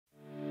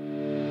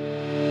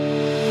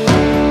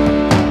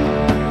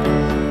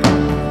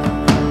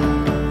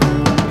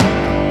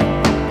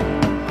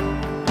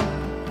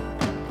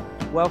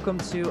welcome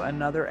to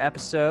another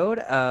episode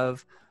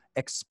of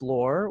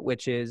Explore,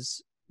 which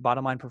is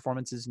Bottom Line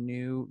Performance's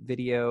new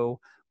video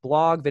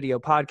blog, video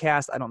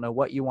podcast. I don't know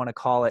what you want to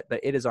call it, but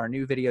it is our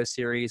new video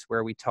series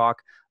where we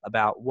talk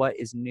about what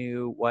is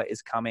new, what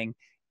is coming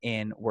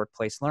in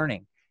workplace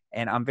learning.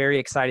 And I'm very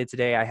excited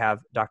today. I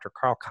have Dr.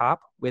 Karl Kapp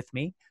with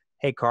me.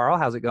 Hey, Karl,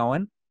 how's it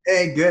going?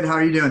 Hey, good. How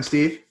are you doing,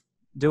 Steve?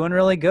 Doing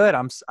really good.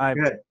 I'm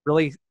good.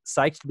 Really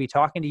psyched to be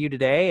talking to you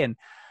today and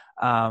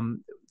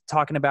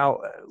talking about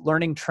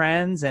learning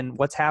trends and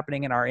what's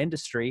happening in our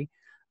industry.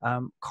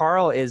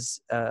 Karl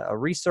is a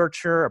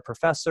researcher, a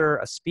professor,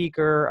 a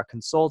speaker, a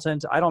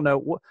consultant. I don't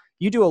know.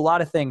 You do a lot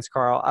of things,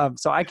 Karl,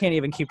 so I can't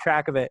even keep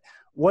track of it.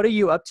 What are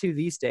you up to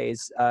these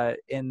days,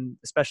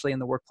 especially in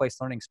the workplace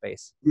learning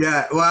space?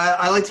 Yeah, well,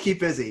 I like to keep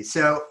busy.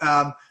 So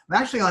I'm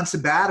actually on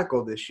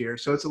sabbatical this year,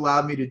 so it's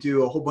allowed me to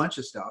do a whole bunch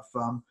of stuff.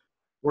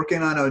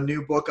 Working on a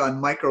new book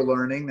on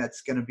microlearning that's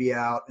going to be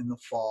out in the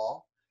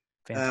fall.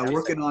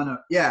 Working on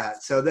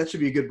so that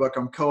should be a good book.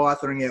 I'm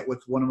co-authoring it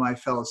with one of my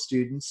fellow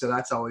students, so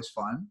that's always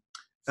fun.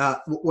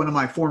 One of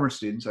my former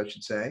students, I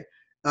should say.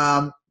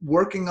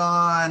 Working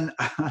on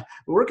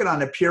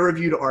a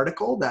peer-reviewed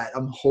article that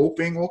I'm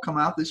hoping will come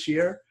out this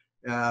year.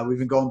 We've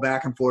been going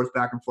back and forth.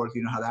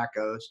 You know how that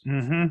goes.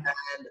 Mm-hmm.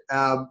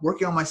 And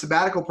working on my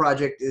sabbatical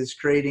project is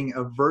creating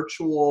a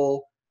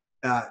virtual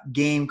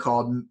game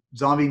called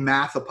Zombie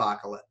Math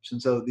Apocalypse.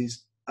 And so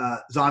these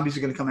zombies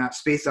are going to come out.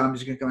 Space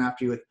zombies are going to come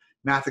after you with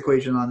math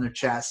equation on their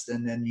chest,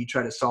 and then you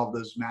try to solve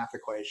those math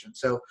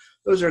equations. So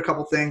those are a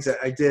couple things that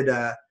I did.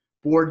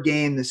 Board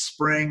game this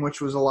spring,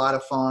 which was a lot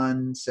of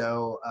fun.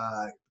 So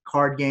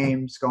card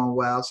games going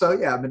well. So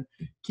yeah, I've been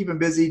keeping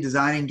busy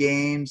designing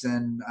games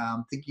and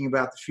thinking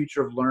about the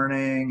future of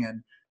learning,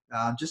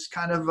 and just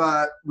kind of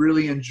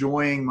really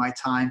enjoying my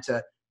time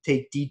to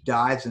take deep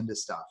dives into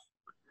stuff.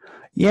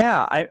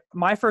 Yeah,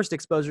 my first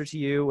exposure to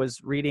you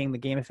was reading The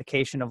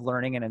Gamification of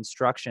Learning and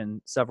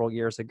Instruction several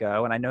years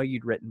ago, and I know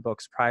you'd written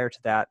books prior to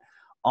that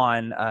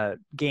on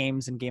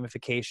games and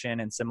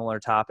gamification and similar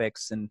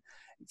topics. And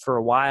for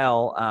a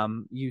while,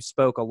 you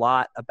spoke a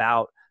lot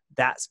about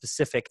that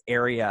specific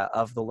area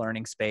of the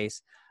learning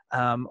space.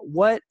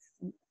 What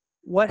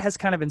has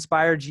kind of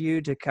inspired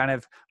you to kind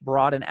of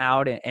broaden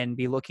out and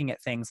be looking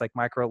at things like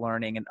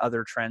microlearning and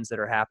other trends that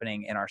are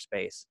happening in our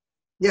space?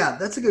 Yeah,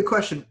 that's a good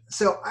question.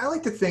 So I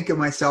like to think of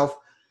myself,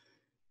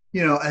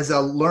 as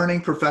a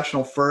learning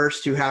professional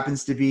first who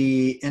happens to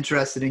be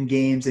interested in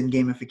games and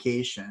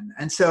gamification.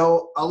 And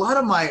so a lot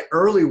of my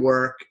early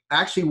work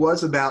actually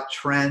was about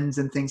trends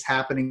and things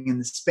happening in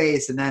the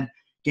space. And then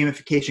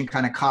gamification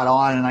kind of caught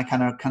on, and I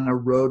kind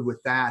of rode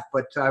with that.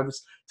 But I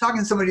was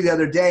talking to somebody the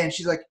other day, and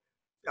she's like,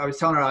 I was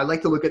telling her I'd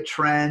like to look at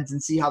trends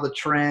and see how the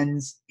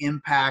trends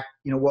impact,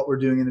 what we're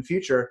doing in the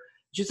future.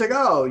 She's like,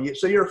 oh,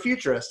 so you're a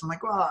futurist. I'm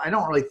like, well, I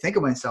don't really think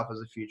of myself as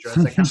a futurist.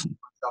 I kind of think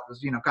of myself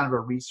as, kind of a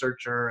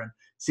researcher and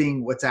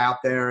seeing what's out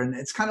there. And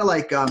it's kind of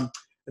like, I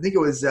think it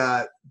was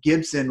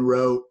Gibson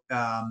wrote,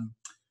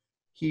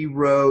 he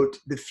wrote,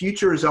 the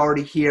future is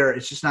already here.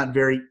 It's just not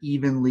very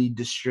evenly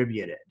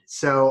distributed.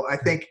 So I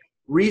think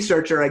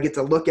researcher, I get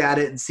to look at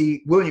it and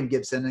see William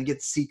Gibson and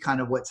get to see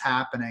kind of what's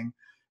happening.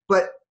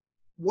 But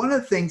one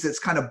of the things that's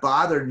kind of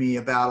bothered me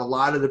about a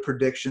lot of the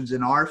predictions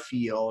in our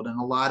field and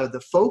a lot of the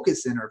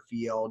focus in our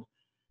field,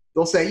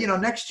 they'll say,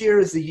 next year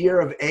is the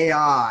year of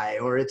AI,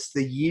 or it's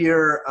the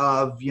year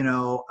of,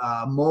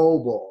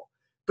 mobile.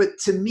 But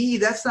to me,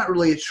 that's not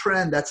really a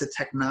trend. That's a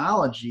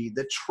technology.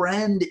 The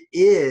trend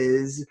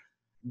is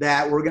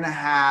that we're going to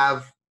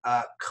have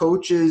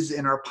coaches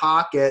in our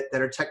pocket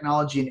that are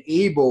technology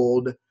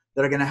enabled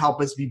that are going to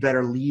help us be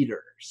better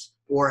leaders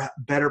or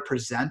better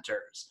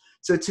presenters.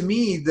 So to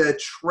me, the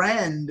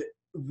trend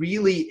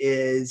really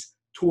is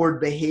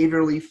toward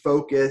behaviorally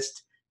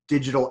focused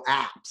digital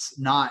apps,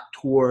 not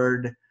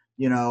toward,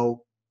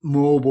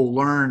 mobile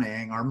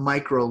learning or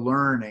micro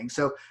learning.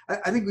 So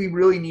I think we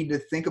really need to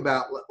think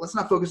about, let's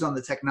not focus on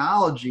the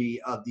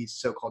technology of these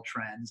so-called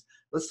trends.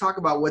 Let's talk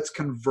about what's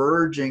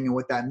converging and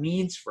what that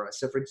means for us.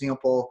 So for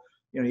example,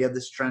 you have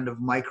this trend of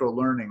micro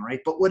learning,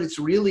 right? But what it's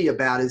really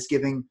about is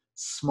giving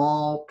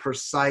small,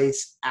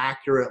 precise,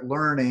 accurate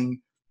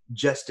learning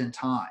just in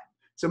time.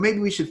 So maybe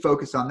we should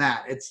focus on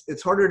that.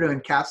 It's harder to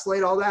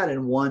encapsulate all that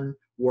in one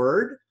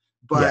word,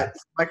 but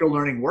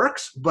microlearning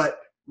works. But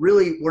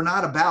really, we're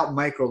not about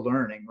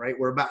microlearning, right?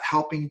 We're about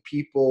helping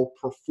people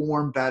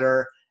perform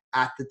better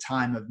at the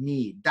time of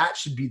need. That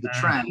should be the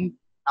trend,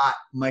 not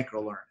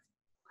microlearning.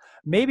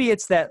 Maybe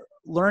it's that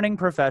learning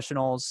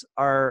professionals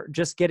are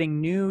just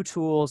getting new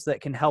tools that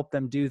can help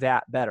them do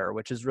that better,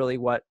 which is really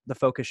what the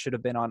focus should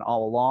have been on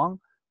all along.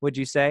 Would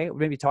you say?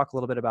 Maybe talk a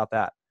little bit about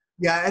that.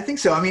 Yeah, I think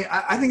so. I mean,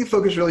 I think the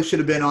focus really should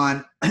have been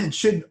on,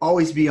 should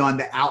always be on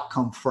the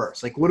outcome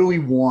first. Like, what do we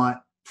want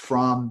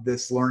from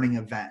this learning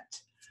event?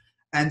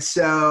 And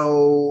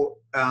so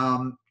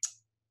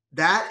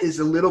that is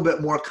a little bit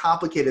more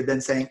complicated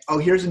than saying, oh,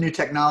 here's a new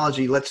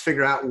technology. Let's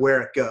figure out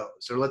where it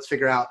goes, or let's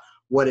figure out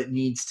what it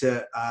needs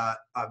to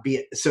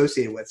be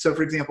associated with. So,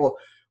 for example,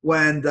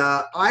 when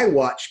the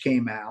iWatch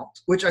came out,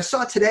 which I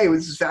saw today,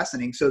 this is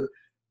fascinating. So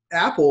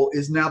Apple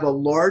is now the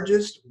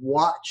largest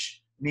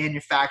watch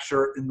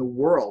manufacturer in the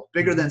world,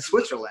 bigger than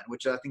Switzerland,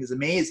 which I think is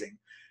amazing.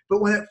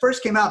 But when it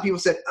first came out, people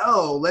said,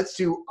 oh, let's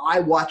do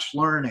iWatch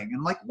learning. And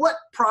I'm like, what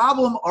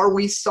problem are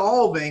we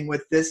solving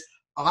with this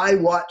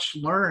iWatch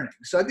learning?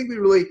 So I think we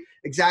really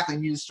exactly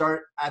need to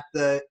start at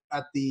the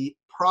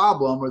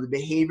problem or the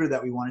behavior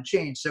that we want to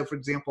change. So for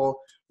example,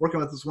 working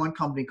with this one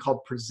company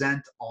called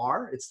Present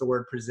R, it's the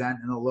word present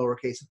in the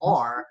lowercase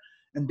r,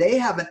 and they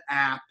have an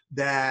app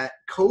that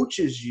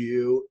coaches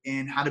you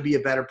in how to be a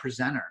better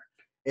presenter.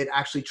 It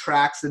actually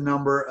tracks the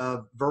number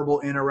of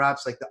verbal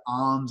interrupts like the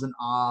ums and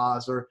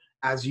ahs or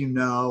as you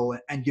know,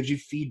 and gives you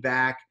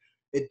feedback.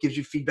 It gives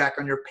you feedback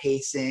on your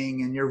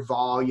pacing and your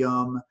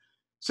volume.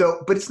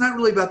 So, but it's not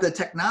really about the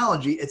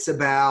technology. It's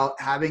about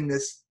having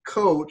this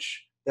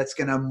coach that's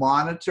going to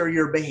monitor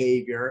your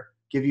behavior,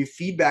 give you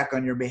feedback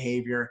on your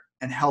behavior,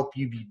 and help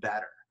you be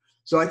better.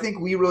 So I think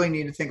we really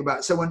need to think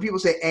about, so when people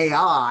say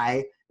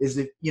AI is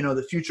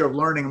the future of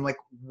learning, I'm like,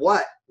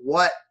 what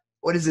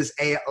is this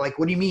AI? Like,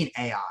 what do you mean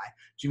AI?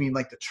 Do you mean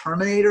like the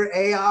Terminator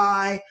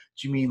AI?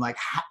 Do you mean like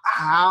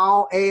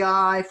how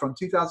AI from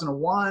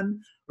 2001?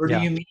 Or do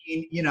you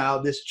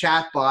mean, this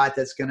chatbot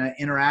that's going to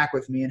interact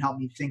with me and help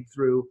me think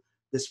through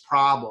this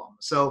problem?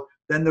 So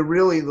then the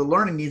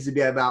learning needs to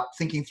be about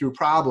thinking through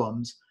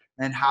problems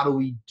and how do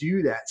we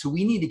do that? So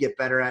we need to get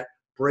better at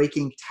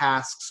breaking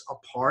tasks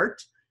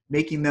apart,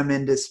 making them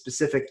into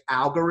specific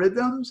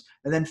algorithms,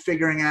 and then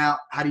figuring out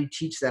how do you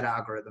teach that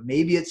algorithm.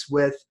 Maybe it's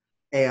with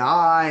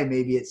AI,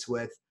 maybe it's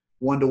with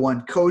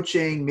one-to-one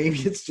coaching, maybe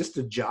it's just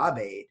a job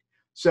aid.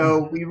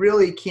 So we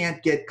really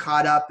can't get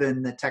caught up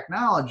in the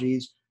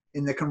technologies,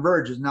 in the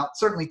convergence. Now,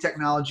 certainly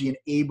technology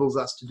enables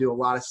us to do a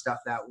lot of stuff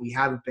that we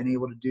haven't been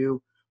able to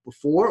do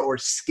before, or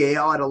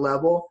scale at a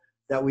level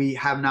that we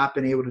have not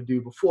been able to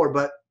do before.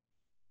 But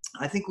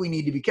I think we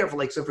need to be careful.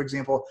 Like, so for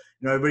example,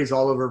 everybody's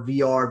all over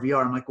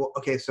VR. I'm like, well,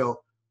 okay, so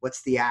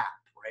what's the app,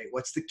 right?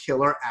 What's the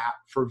killer app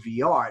for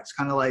VR? It's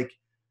kind of like,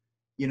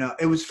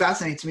 it was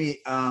fascinating to me.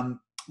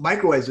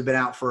 Microwaves have been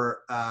out for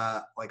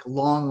like a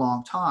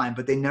long time,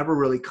 but they never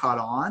really caught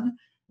on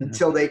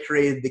until they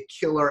created the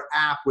killer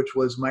app, which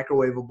was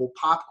microwavable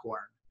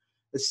popcorn.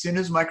 As soon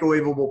as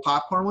microwavable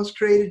popcorn was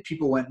created,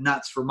 people went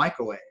nuts for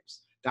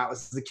microwaves. That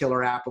was the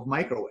killer app of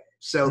microwaves.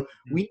 So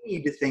we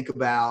need to think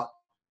about,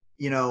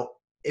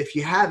 if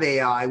you have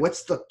AI,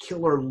 what's the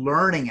killer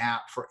learning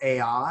app for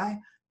AI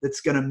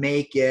that's going to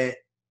make it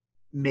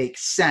make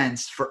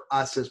sense for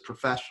us as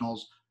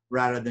professionals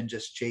rather than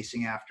just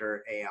chasing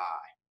after AI?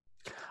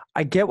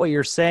 I get what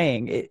you're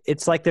saying.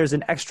 It's like there's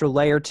an extra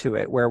layer to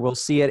it where we'll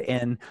see it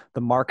in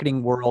the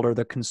marketing world or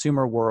the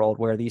consumer world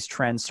where these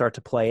trends start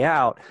to play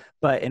out.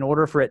 But in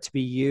order for it to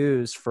be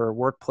used for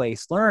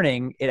workplace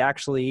learning,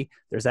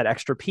 there's that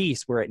extra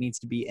piece where it needs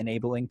to be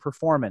enabling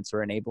performance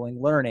or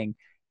enabling learning.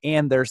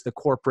 And there's the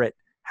corporate,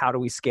 how do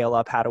we scale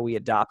up? How do we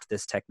adopt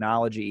this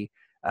technology?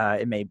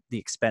 The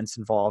expense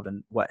involved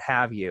and what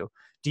have you.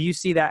 Do you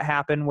see that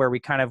happen where we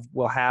kind of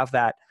will have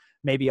that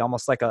maybe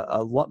almost like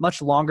a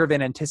much longer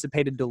than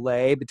anticipated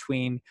delay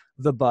between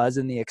the buzz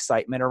and the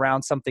excitement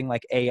around something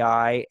like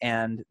AI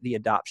and the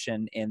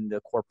adoption in the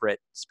corporate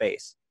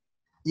space?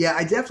 Yeah,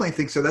 I definitely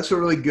think so. That's a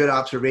really good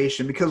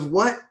observation, because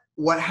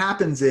what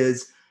happens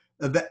is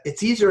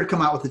it's easier to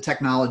come out with the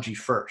technology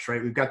first,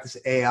 right? We've got this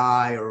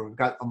AI, or we've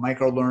got a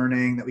micro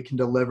learning that we can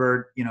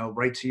deliver,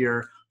 right to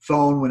your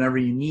phone whenever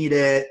you need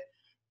it.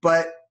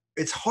 But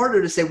it's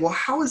harder to say, well,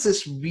 how is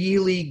this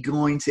really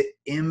going to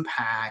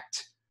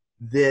impact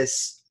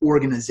this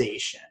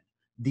organization,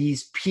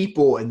 these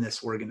people in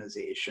this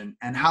organization,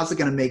 and how's it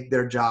going to make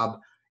their job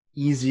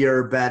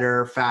easier,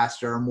 better,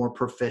 faster, more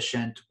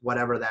proficient,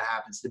 whatever that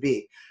happens to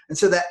be. And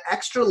so that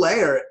extra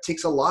layer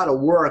takes a lot of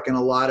work and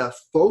a lot of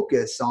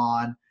focus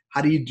on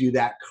how do you do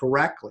that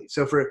correctly.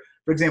 So for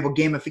example,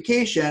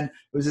 gamification, it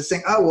was this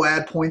thing, we'll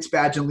add points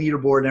badge and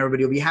leaderboard and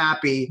everybody will be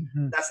happy.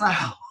 That's not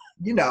how,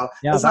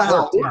 that's not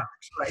how it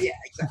works. Right? Yeah,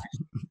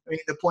 exactly. I mean,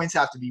 the points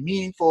have to be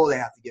meaningful. They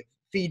have to give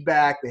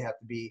feedback. They have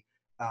to be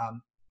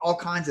all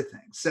kinds of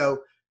things.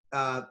 So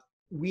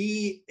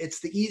it's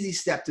the easy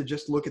step to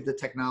just look at the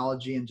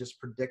technology and just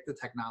predict the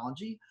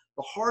technology.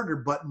 The harder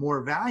but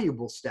more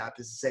valuable step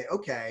is to say,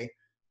 okay,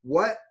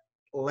 what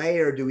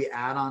layer do we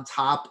add on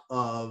top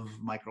of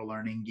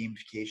microlearning,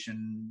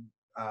 gamification,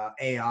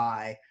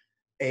 AI,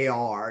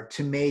 AR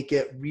to make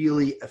it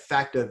really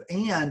effective?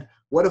 And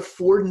what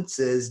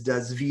affordances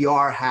does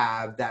VR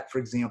have that, for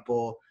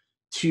example,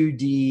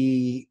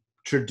 2D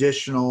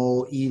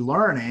traditional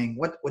e-learning,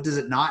 what does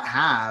it not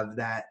have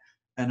that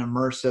an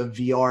immersive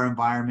VR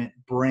environment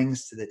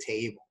brings to the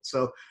table?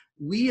 So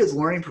we as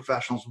learning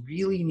professionals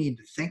really need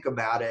to think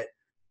about it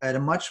at a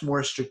much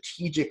more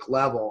strategic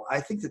level.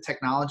 I think the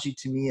technology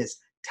to me is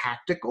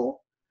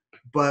tactical,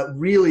 but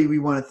really we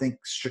want to think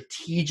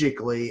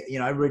strategically.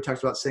 Everybody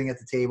talks about sitting at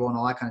the table and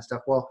all that kind of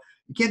stuff. Well,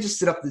 you can't just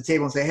sit up at the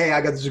table and say, hey,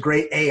 I got this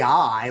great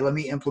AI, let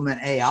me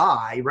implement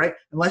AI, right?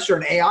 Unless you're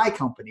an AI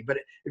company. But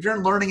if you're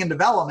in learning and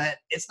development,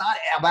 it's not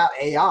about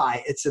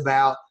AI. It's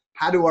about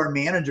how do our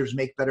managers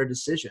make better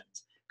decisions?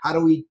 How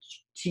do we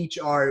teach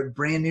our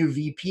brand new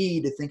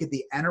VP to think at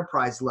the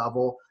enterprise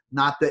level,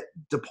 not the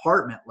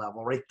department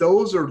level, right?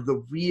 Those are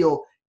the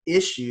real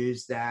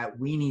issues that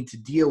we need to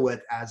deal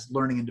with as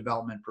learning and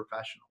development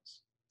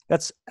professionals.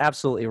 That's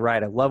absolutely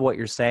right. I love what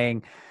you're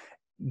saying.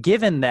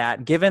 Given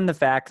the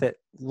fact that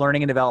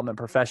learning and development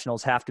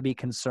professionals have to be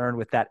concerned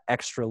with that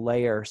extra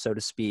layer, so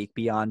to speak,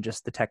 beyond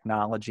just the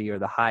technology or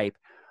the hype,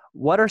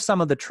 what are some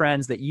of the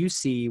trends that you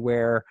see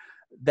where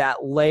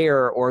that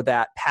layer or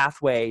that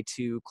pathway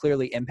to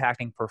clearly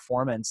impacting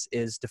performance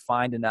is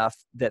defined enough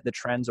that the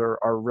trends are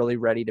really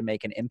ready to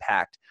make an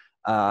impact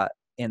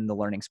in the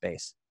learning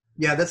space?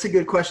 Yeah, that's a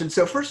good question.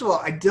 So first of all,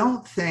 I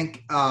don't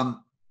think,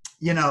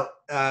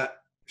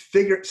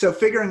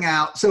 figuring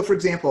out, so for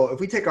example, if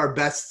we take our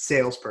best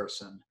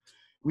salesperson,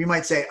 we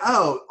might say,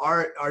 oh,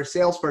 our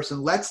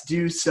salesperson, let's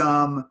do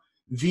some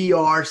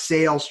VR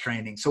sales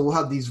training. So we'll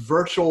have these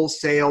virtual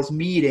sales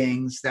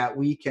meetings that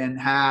we can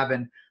have,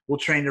 and we'll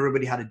train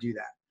everybody how to do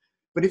that.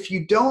 But if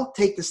you don't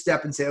take the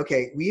step and say,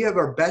 okay, we have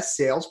our best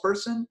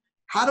salesperson,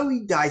 how do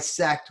we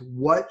dissect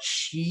what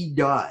she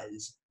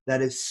does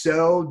that is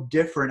so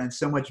different and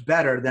so much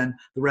better than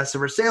the rest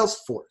of our sales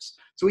force?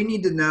 So we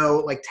need to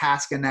know like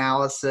task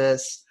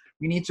analysis.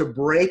 We need to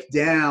break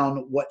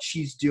down what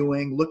she's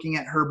doing, looking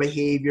at her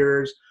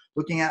behaviors,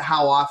 looking at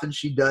how often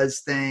she does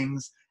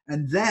things,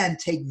 and then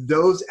take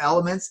those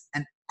elements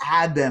and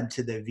add them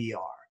to the VR.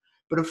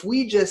 But if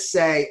we just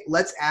say,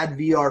 let's add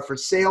VR for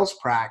sales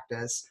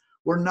practice,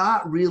 we're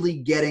not really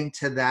getting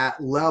to that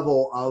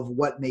level of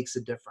what makes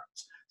a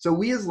difference. So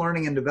we as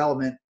learning and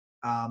development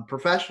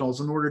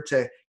professionals, in order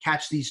to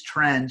catch these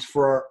trends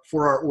for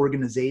our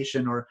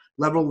organization or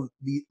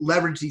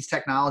leverage these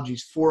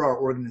technologies for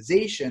our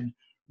organization,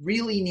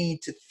 really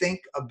need to think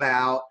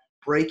about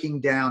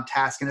breaking down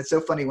tasks. And it's so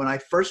funny, when I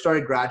first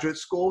started graduate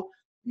school,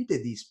 we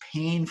did these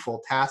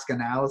painful task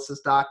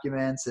analysis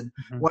documents. And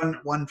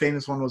one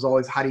famous one was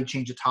always, how do you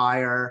change a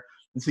tire?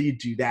 And so you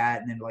do that,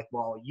 and then like,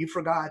 well, you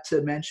forgot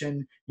to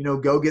mention,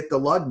 go get the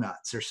lug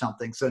nuts or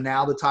something. So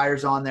now the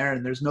tire's on there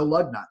and there's no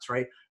lug nuts,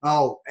 right?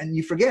 Oh, and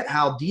you forget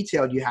how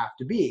detailed you have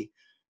to be.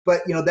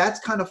 But, that's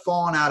kind of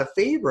fallen out of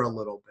favor a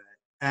little bit.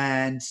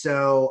 And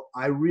so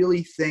I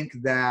really think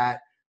that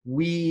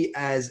we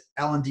as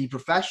L&D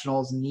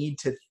professionals need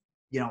to,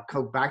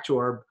 go back to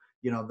our,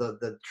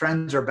 the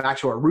trends are back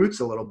to our roots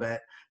a little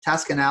bit.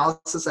 Task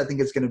analysis, I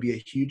think, is going to be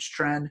a huge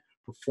trend.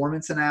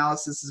 Performance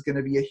analysis is going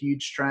to be a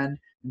huge trend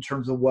in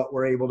terms of what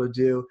we're able to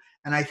do.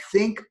 And I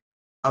think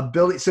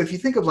ability, so if you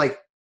think of like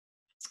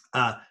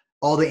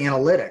all the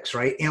analytics,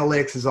 right?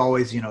 Analytics is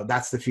always,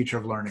 that's the future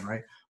of learning,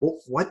 right? Well,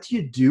 what do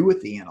you do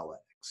with the analytics?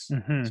 So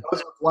I was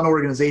with one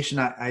organization,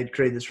 I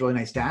created this really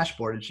nice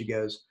dashboard, and she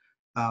goes,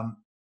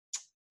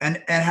 and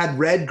had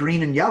red,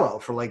 green, and yellow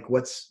for like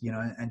what's,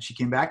 and she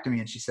came back to me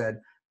and she said,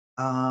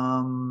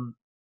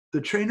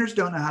 the trainers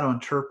don't know how to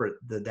interpret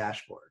the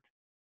dashboard.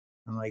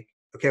 I'm like,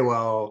 okay,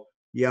 well,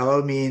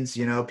 yellow means,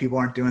 people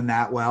aren't doing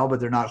that well, but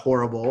they're not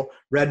horrible.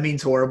 Red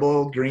means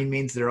horrible. Green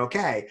means they're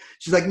okay.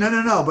 She's like,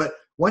 no. But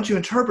once you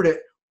interpret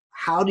it,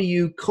 how do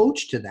you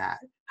coach to that?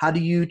 How do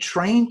you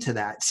train to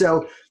that?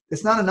 So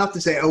it's not enough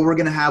to say, oh, we're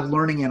going to have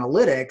learning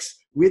analytics.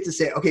 We have to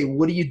say, okay,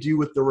 what do you do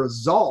with the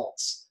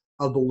results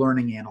of the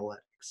learning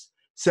analytics?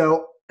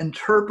 So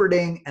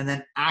interpreting and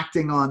then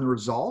acting on the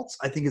results,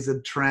 I think, is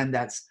a trend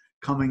that's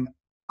coming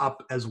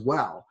up as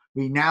well.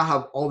 We now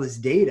have all this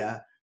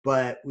data,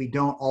 but we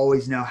don't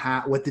always know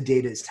what the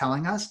data is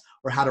telling us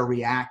or how to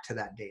react to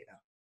that data.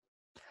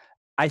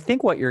 I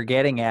think what you're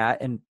getting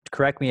at, and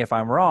correct me if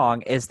I'm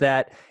wrong, is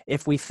that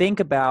if we think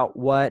about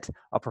what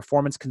a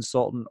performance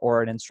consultant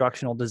or an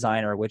instructional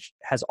designer, which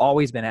has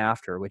always been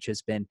after, which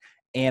has been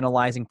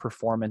analyzing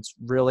performance,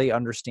 really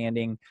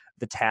understanding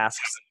the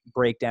tasks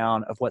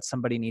breakdown of what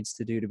somebody needs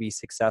to do to be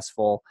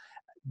successful,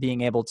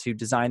 being able to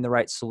design the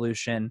right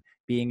solution,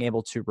 being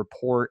able to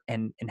report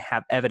and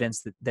have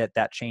evidence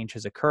that change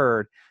has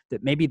occurred,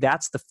 that maybe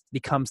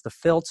becomes the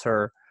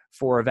filter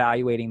for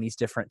evaluating these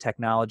different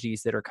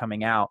technologies that are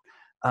coming out.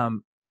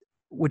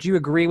 Would you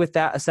agree with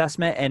that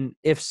assessment? And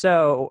if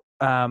so,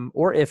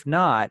 or if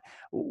not,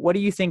 what do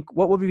you think,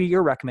 what would be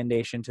your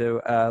recommendation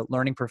to a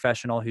learning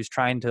professional who's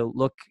trying to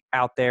look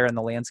out there in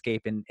the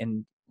landscape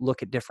and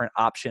look at different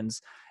options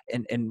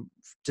and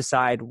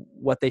decide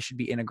what they should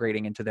be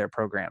integrating into their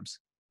programs?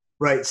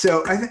 Right.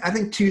 So I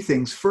think two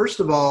things. First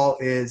of all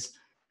is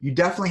you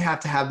definitely have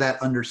to have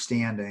that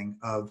understanding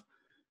of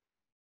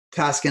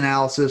task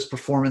analysis,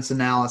 performance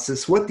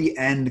analysis, what the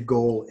end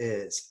goal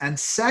is. And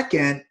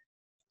second,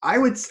 I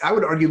would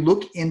argue,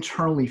 look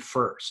internally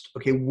first.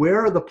 Okay,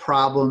 where are the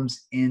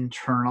problems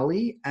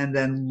internally? And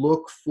then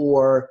look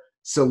for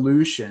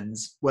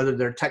solutions, whether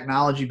they're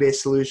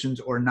technology-based solutions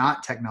or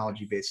not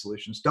technology-based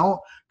solutions. Don't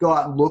go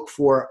out and look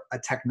for a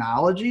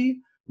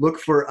technology, look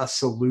for a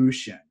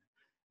solution.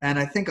 And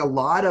I think a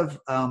lot of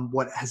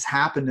what has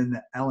happened in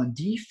the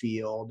L&D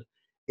field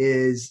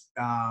is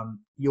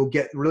you'll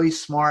get really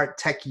smart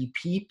techie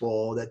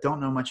people that don't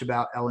know much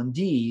about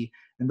L&D,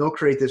 and they'll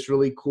create this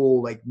really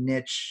cool like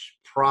niche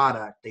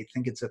product. They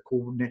think it's a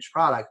cool niche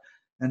product.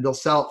 and they'll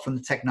sell it from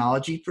the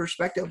technology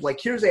perspective. Like,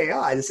 here's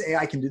AI, this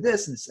AI can do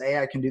this, and this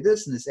AI can do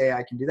this, and this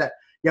AI can do that.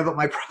 Yeah, but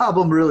my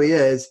problem really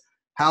is,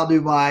 how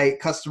do my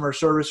customer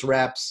service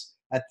reps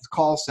at the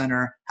call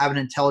center have an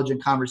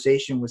intelligent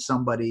conversation with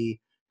somebody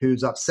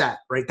who's upset,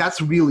 right?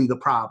 That's really the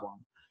problem.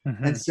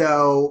 Mm-hmm. And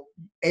so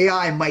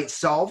AI might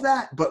solve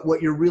that, but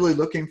what you're really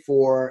looking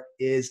for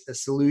is a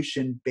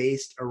solution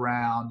based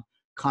around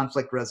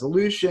conflict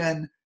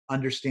resolution,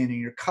 understanding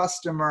your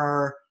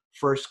customer,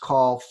 first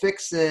call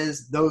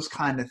fixes, those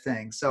kind of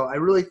things. So I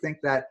really think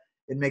that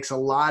it makes a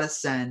lot of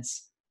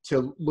sense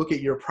to look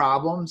at your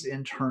problems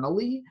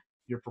internally,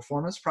 your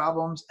performance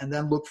problems, and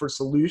then look for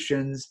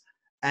solutions.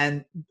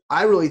 And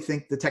I really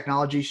think the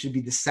technology should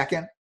be the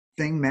second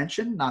thing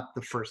mentioned, not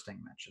the first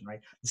thing mentioned, right?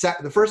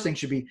 The first thing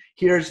should be,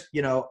 here's,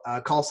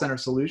 a call center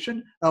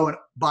solution. Oh, and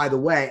by the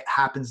way, it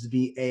happens to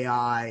be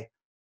AI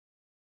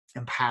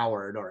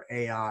empowered or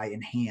AI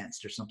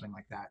enhanced or something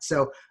like that.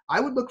 So I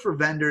would look for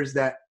vendors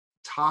that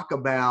talk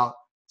about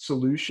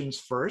solutions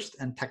first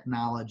and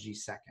technology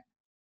second.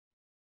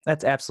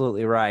 That's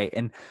absolutely right.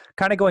 And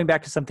kind of going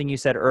back to something you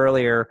said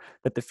earlier,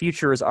 that the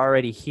future is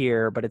already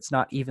here, but it's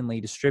not evenly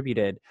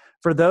distributed.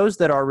 For those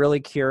that are really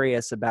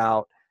curious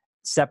about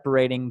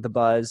separating the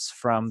buzz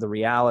from the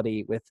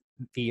reality with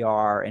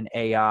VR and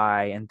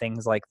AI and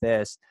things like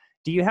this,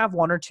 do you have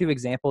one or two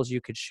examples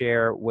you could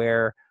share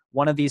where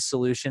one of these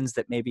solutions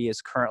that maybe is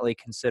currently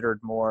considered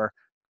more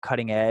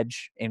cutting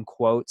edge, in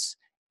quotes,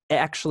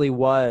 actually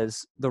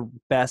was the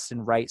best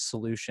and right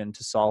solution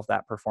to solve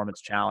that performance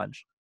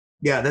challenge?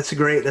 Yeah, that's a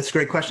great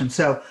question.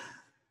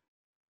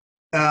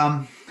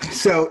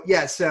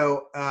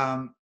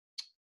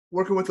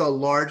 Working with a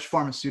large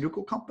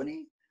pharmaceutical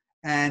company,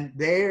 and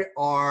they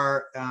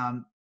are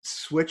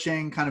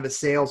switching kind of a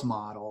sales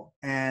model,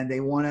 and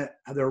they want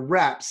their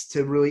reps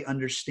to really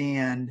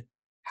understand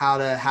how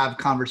to have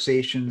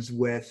conversations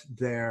with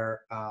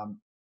their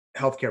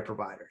healthcare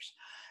providers.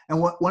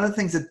 And one of the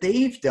things that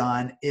they've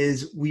done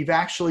is we've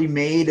actually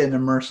made an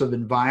immersive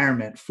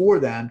environment for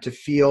them to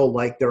feel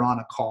like they're on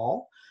a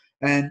call.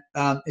 And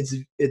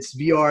it's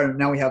VR.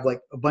 Now we have like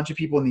a bunch of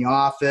people in the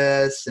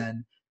office,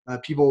 and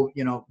people,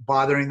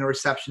 bothering the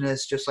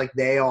receptionist just like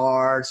they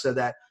are, so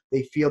that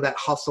they feel that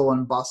hustle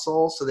and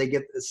bustle. So they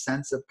get a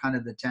sense of kind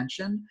of the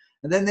tension,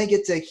 and then they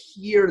get to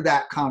hear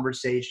that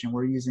conversation.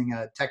 We're using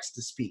a text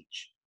to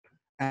speech,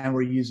 and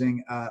we're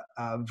using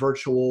a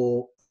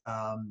virtual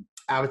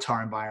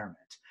avatar environment.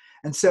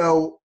 And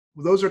so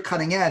those are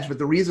cutting edge. But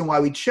the reason why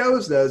we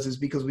chose those is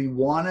because we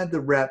wanted the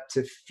rep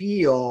to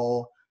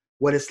feel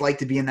what it's like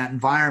to be in that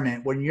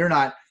environment when you're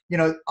not, in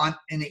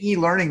the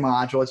e-learning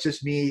module, it's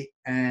just me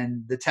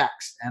and the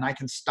text, and I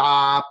can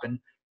stop and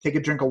take a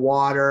drink of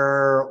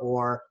water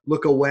or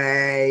look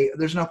away.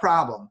 There's no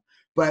problem.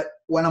 But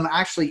when I'm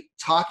actually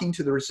talking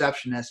to the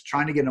receptionist,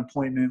 trying to get an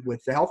appointment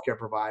with the healthcare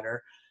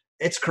provider,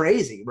 it's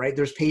crazy, right?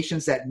 There's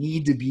patients that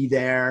need to be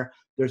there.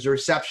 There's a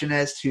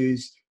receptionist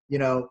who's,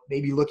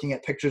 maybe looking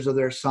at pictures of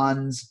their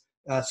son's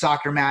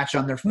soccer match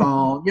on their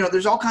phone.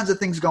 There's all kinds of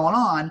things going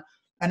on,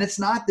 and it's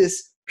not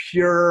this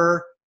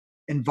pure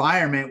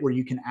environment where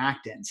you can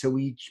act in. So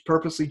we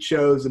purposely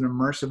chose an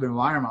immersive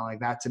environment like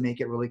that to make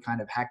it really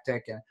kind of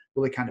hectic and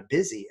really kind of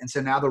busy. And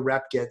so now the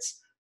rep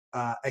gets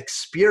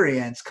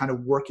experience kind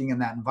of working in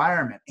that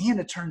environment. And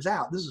it turns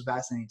out, this is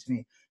fascinating to me,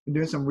 I've been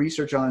doing some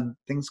research on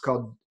thing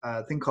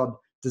called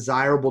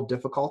desirable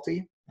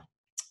difficulty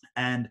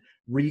and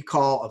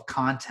recall of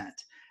content.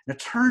 And it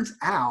turns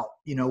out,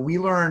 we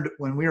learned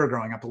when we were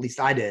growing up, at least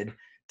I did,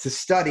 to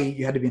study,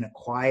 you had to be in a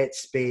quiet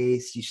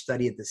space. You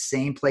study at the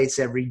same place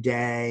every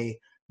day.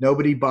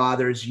 Nobody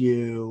bothers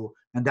you.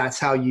 And that's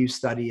how you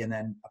study and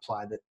then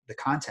apply the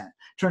content.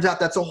 Turns out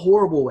that's a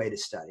horrible way to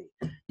study,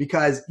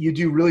 because you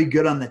do really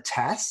good on the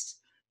test,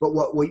 but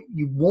what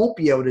you won't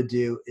be able to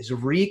do is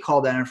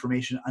recall that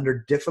information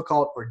under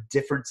difficult or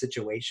different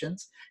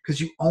situations,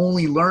 because you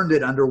only learned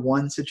it under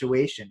one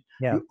situation.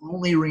 Yeah. You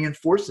only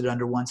reinforced it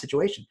under one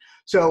situation.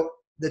 So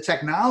the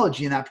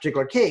technology in that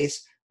particular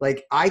case,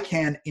 like, I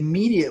can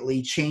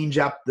immediately change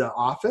up the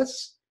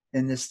office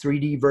in this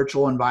 3D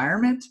virtual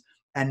environment,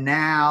 and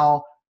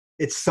now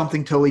it's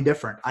something totally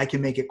different. I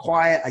can make it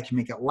quiet. I can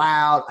make it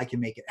loud. I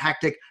can make it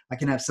hectic. I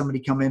can have somebody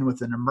come in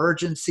with an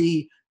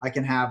emergency. I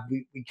can have,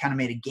 we kind of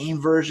made a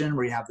game version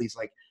where you have these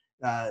like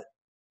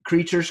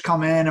creatures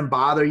come in and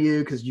bother you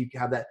because you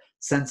have that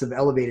sense of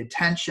elevated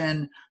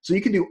tension. So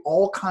you can do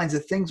all kinds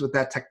of things with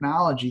that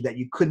technology that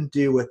you couldn't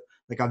do with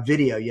like a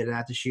video. You'd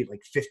have to shoot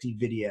like 50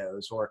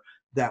 videos, or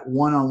that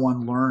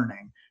one-on-one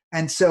learning.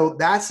 And so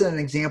that's an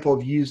example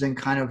of using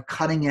kind of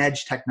cutting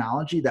edge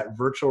technology, that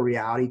virtual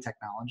reality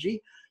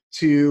technology,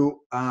 to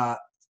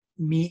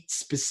meet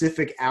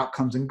specific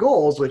outcomes and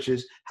goals, which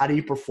is how do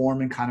you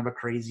perform in kind of a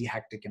crazy,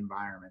 hectic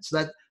environment.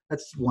 So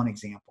that's one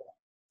example.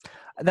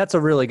 That's a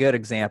really good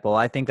example.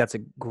 I think that's a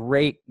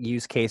great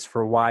use case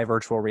for why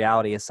virtual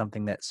reality is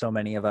something that so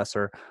many of us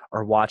are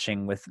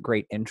watching with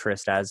great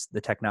interest as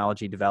the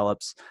technology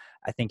develops.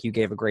 I think you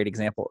gave a great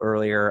example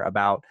earlier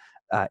about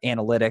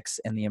analytics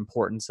and the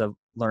importance of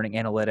learning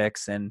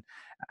analytics, and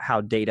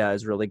how data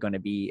is really going to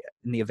be,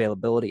 and the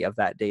availability of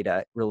that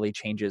data really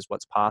changes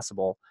what's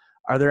possible.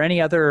 Are there any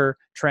other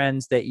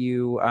trends that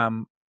you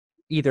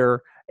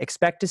either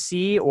expect to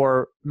see,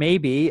 or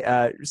maybe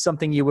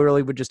something you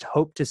really would just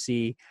hope to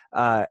see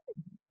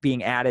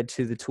being added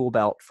to the tool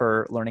belt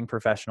for learning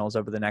professionals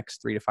over the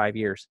next 3 to 5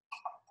 years?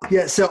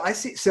 Yeah, so I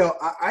see. So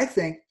I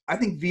think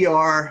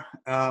VR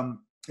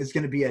is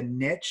going to be a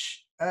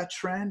niche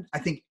trend. I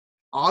think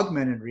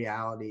augmented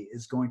reality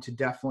is going to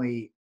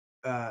definitely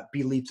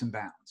be leaps and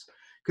bounds,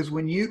 because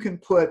when you can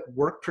put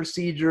work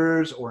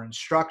procedures or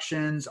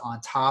instructions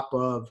on top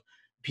of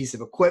a piece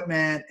of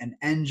equipment, an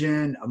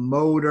engine, a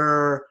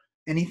motor,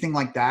 anything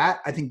like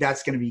that, I think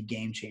that's going to be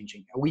game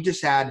changing. We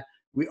just had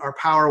our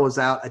power was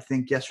out, I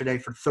think, yesterday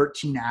for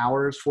 13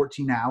 hours,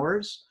 14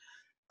 hours.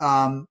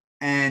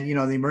 And, you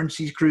know, the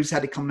emergency crews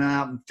had to come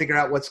out and figure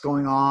out what's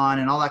going on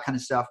and all that kind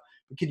of stuff.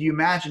 But could you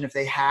imagine if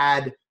they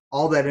had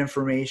all that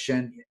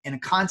information in a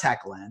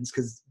contact lens,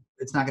 because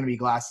it's not going to be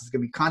glasses, it's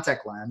going to be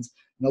contact lens,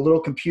 and a little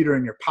computer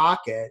in your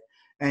pocket,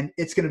 and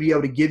it's going to be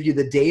able to give you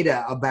the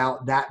data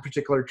about that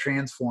particular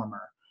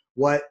transformer,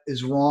 what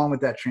is wrong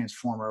with that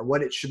transformer,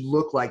 what it should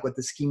look like, what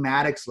the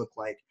schematics look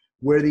like,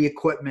 where the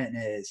equipment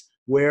is,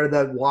 where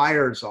the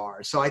wires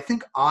are. So I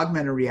think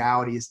augmented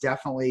reality is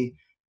definitely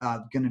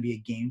going to be a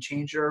game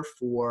changer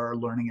for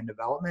learning and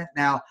development.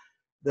 Now,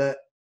 the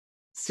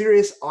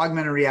serious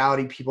augmented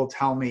reality people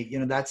tell me, you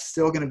know, that's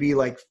still going to be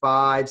like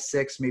 5,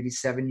 6, maybe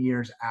 7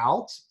 years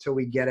out till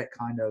we get it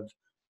kind of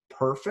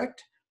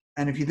perfect.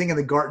 And if you think of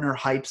the Gartner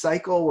hype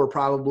cycle, we're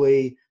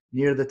probably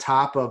near the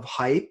top of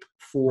hype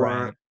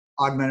for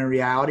augmented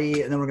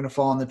reality. And then we're going to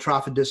fall in the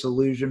trough of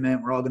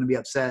disillusionment. We're all going to be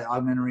upset.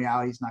 Augmented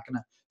reality is not going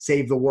to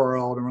save the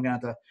world. And we're going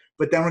to have to,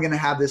 but then we're going to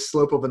have this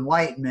slope of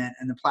enlightenment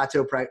and the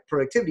plateau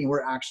productivity. And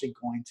we're actually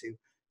going to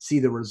see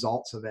the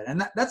results of it.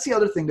 And that's the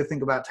other thing to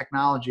think about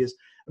technology is,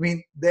 I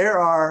mean, there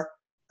are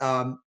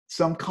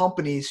some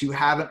companies who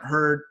haven't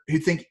heard, who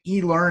think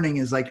e-learning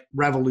is like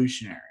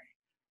revolutionary,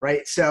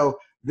 right? So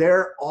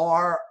there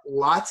are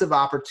lots of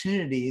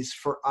opportunities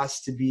for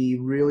us to be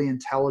really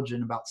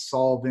intelligent about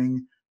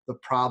solving the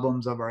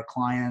problems of our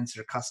clients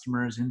or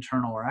customers,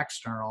 internal or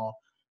external,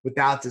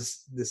 without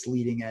this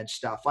leading edge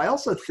stuff. I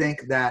also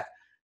think that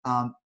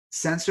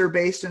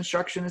sensor-based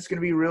instruction is going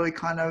to be really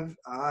kind of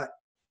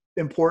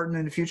important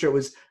in the future. It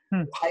was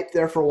hyped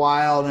there for a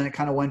while, then it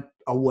kind of went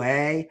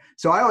away.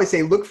 So I always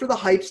say, look for the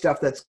hype stuff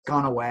that's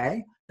gone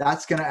away.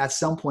 That's going to at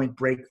some point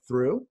break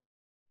through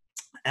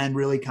and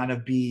really kind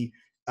of be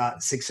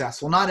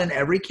successful. Not in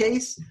every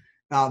case,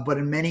 but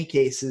in many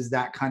cases,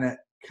 that kind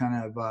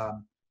of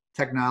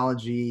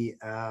technology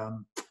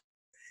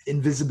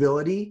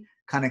invisibility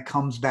kind of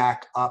comes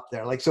back up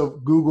there. Like, so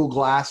Google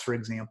Glass, for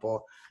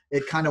example,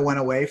 it kind of went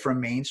away from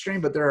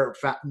mainstream, but there are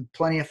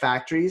plenty of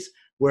factories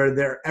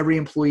where every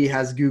employee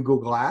has Google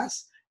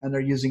Glass and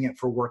they're using it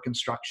for work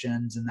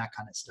instructions and that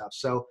kind of stuff.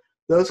 So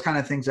those kind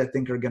of things I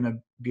think are going to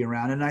be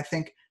around. And I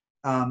think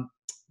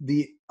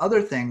the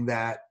other thing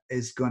that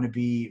is going to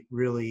be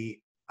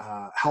really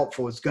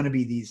helpful is going to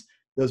be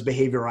those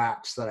behavioral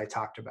apps that I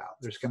talked about.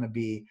 There's going to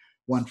be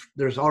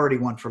there's already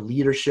one for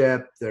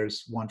leadership.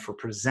 There's one for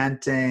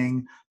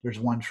presenting. There's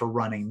one for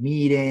running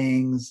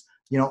meetings.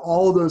 You know,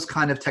 all those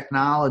kind of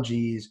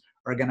technologies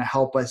are going to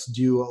help us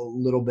do a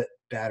little bit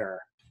better.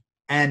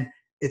 And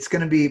it's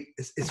going to be,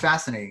 it's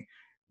fascinating.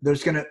 I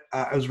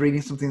was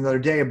reading something the other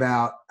day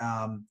about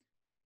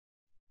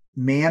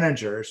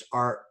managers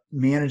are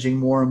managing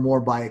more and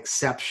more by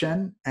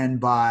exception and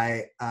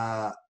by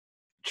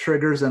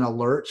triggers and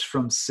alerts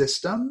from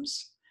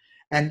systems.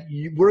 And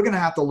we're going to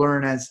have to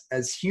learn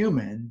as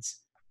humans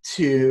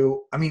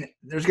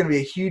there's going to be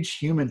a huge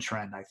human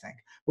trend, I think,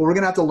 but we're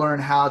going to have to learn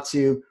how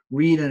to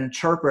read and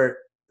interpret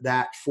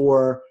that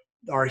for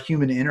our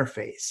human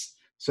interface.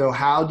 So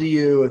how do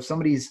you, if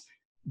somebody's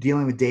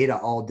dealing with data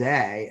all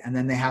day and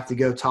then they have to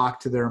go talk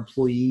to their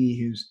employee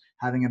who's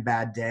having a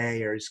bad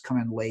day or is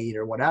coming late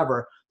or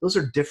whatever, those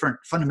are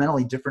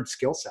fundamentally different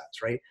skill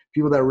sets, right?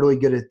 People that are really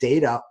good at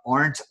data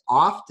aren't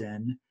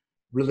often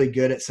really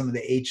good at some of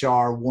the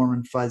HR, warm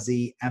and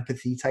fuzzy,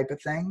 empathy type of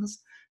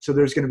things. So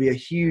there's going to be a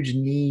huge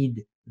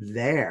need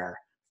there.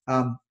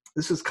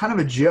 This was kind of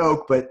a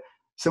joke, but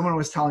someone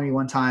was telling me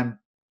one time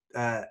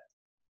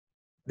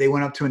they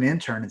went up to an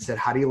intern and said,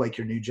 "How do you like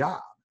your new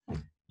job?"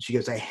 She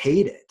goes, "I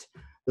hate it.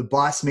 The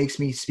boss makes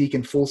me speak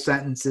in full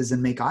sentences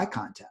and make eye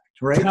contact."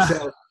 Right?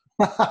 So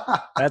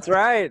that's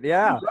right.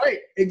 Yeah. Right.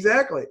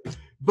 Exactly.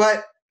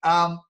 But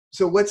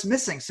so what's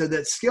missing? So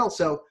that skill.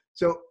 So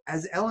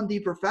as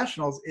L&D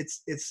professionals,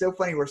 it's so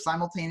funny. We're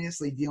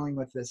simultaneously dealing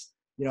with this,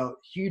 you know,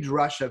 huge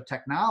rush of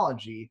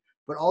technology,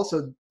 but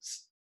also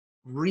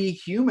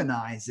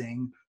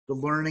rehumanizing the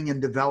learning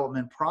and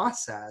development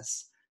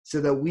process so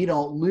that we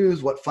don't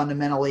lose what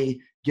fundamentally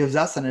gives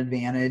us an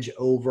advantage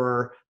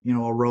over, you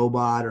know, a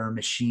robot or a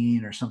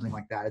machine or something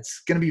like that.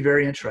 It's going to be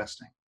very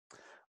interesting.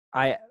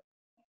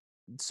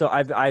 So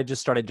I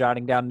just started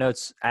jotting down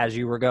notes as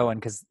you were going,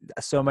 because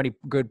so many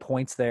good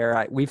points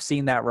there. We've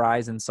seen that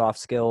rise in soft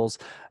skills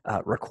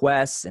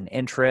requests and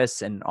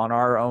interests, and on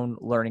our own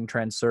learning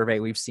trends survey,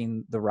 we've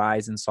seen the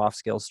rise in soft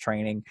skills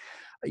training.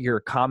 Your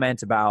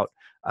comment about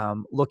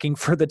looking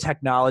for the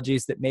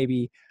technologies that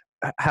maybe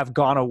have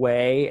gone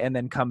away and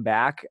then come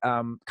back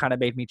kind of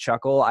made me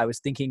chuckle. I was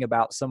thinking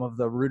about some of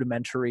the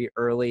rudimentary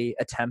early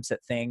attempts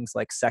at things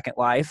like Second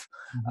Life.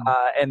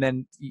 And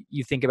then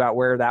you think about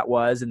where that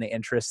was and the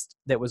interest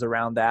that was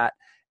around that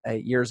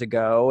years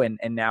ago. And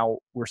now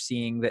we're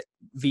seeing that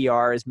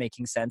VR is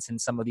making sense in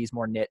some of these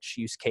more niche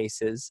use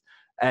cases.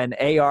 And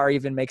AR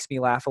even makes me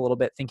laugh a little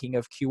bit thinking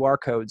of QR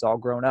codes all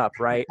grown up,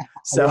 right?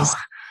 So Yes.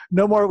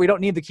 no more, we don't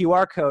need the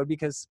QR code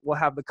because we'll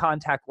have the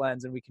contact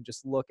lens and we can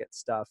just look at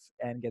stuff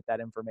and get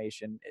that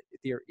information,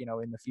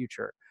 in the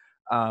future.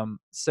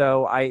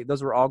 So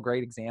those were all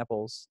great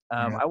examples.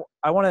 Yeah.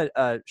 I want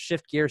to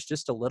shift gears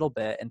just a little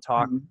bit and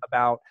talk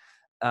about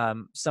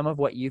some of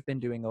what you've been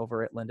doing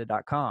over at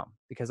lynda.com,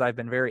 because I've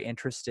been very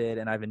interested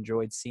and I've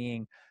enjoyed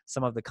seeing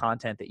some of the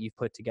content that you've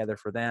put together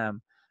for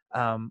them.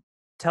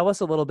 Tell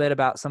us a little bit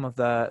about some of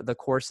the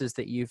courses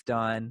that you've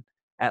done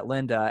at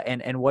Lynda,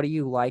 and what do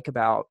you like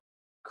about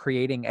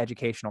creating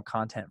educational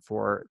content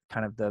for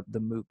kind of the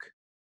MOOC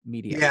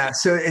media? Yeah,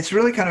 so it's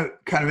really kind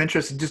of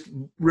interesting. Just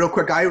real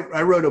quick, I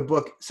wrote a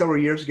book several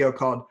years ago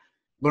called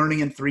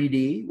Learning in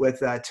 3D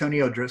with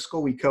Tony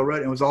O'Driscoll. We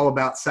co-wrote it. It was all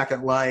about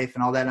Second Life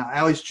and all that. And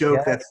I always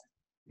joke that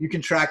you can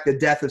track the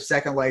death of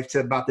Second Life to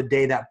about the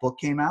day that book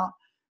came out.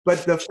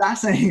 But the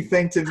fascinating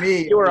thing to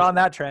me, you were on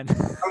that trend. I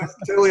was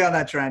totally on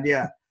that trend,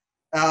 yeah.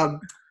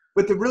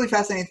 But the really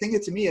fascinating thing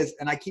to me is,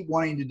 and I keep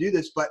wanting to do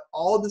this, but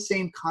all the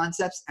same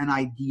concepts and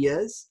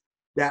ideas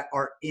that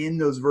are in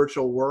those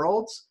virtual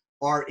worlds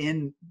are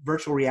in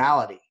virtual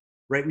reality,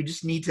 right? We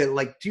just need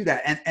to do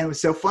that. And it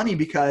was so funny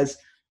because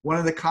one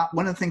of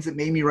the things that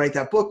made me write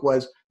that book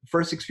was the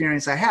first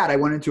experience I had. I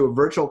went into a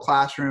virtual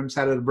classroom,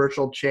 sat at a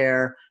virtual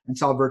chair, and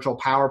saw a virtual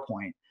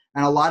PowerPoint.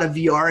 And a lot of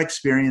VR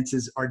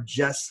experiences are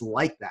just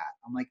like that.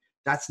 I'm like,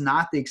 that's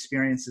not the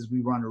experiences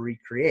we want to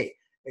recreate.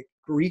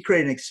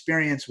 Recreate an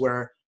experience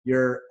where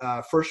you're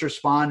a first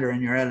responder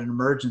and you're at an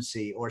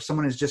emergency, or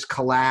someone has just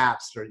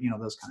collapsed, or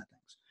those kind of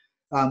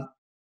things.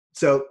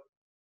 So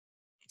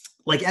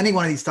like any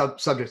one of these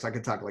subjects, I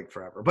could talk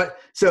forever. But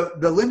so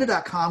the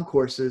lynda.com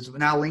courses,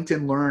 now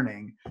LinkedIn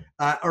Learning,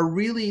 are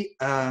really,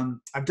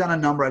 I've done a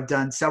number. I've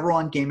done several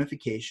on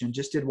gamification,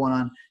 just did one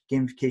on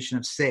gamification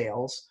of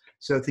sales.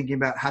 So thinking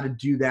about how to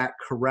do that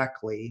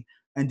correctly,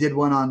 and did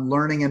one on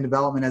learning and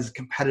development as a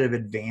competitive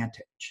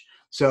advantage.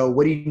 So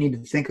what do you need to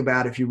think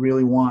about if you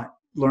really want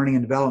learning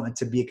and development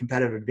to be a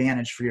competitive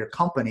advantage for your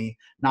company,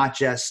 not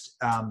just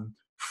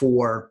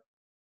for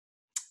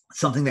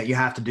something that you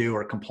have to do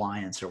or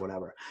compliance or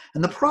whatever.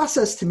 And the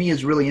process to me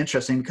is really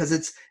interesting because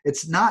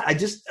it's not, I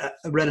just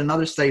read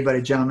another study by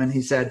a gentleman.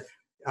 He said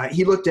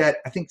he looked at,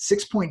 I think,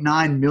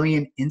 6.9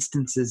 million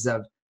instances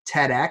of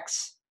TED Ed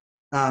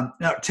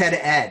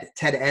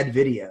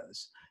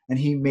videos, and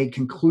he made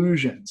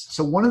conclusions.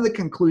 So one of the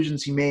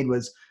conclusions he made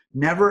was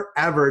never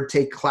ever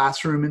take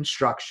classroom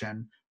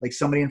instruction, like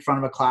somebody in front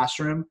of a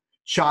classroom,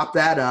 chop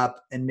that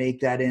up and make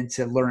that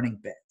into learning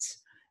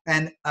bits.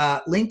 And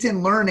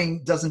LinkedIn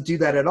Learning doesn't do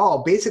that at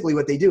all. Basically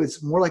what they do,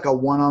 it's more like a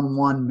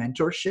one-on-one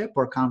mentorship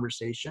or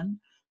conversation.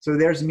 So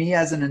there's me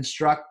as an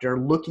instructor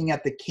looking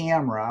at the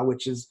camera,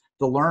 which is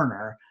the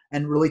learner,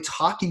 and really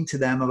talking to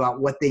them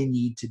about what they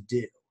need to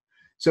do.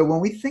 So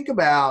when we think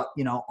about,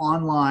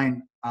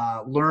 online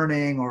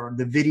learning or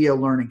the video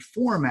learning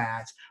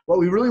formats, what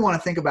we really want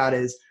to think about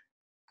is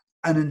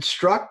an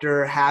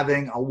instructor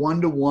having a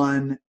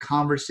one-to-one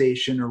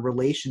conversation or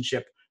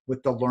relationship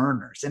with the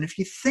learners. And if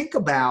you think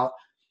about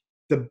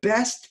the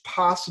best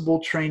possible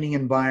training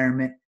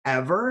environment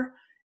ever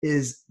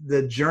is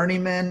the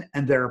journeyman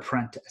and their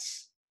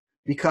apprentice,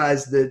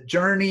 because the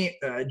journey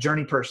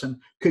person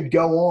could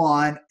go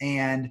on,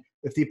 and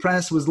if the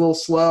apprentice was a little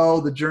slow,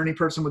 the journey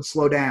person would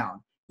slow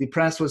down. The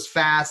apprentice was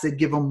fast, they'd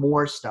give them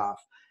more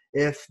stuff.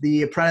 If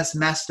the apprentice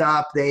messed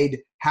up, they'd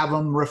have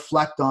them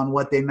reflect on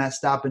what they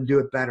messed up and do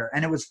it better.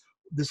 And it was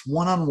this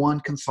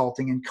one-on-one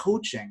consulting and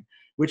coaching,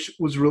 which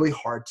was really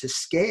hard to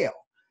scale.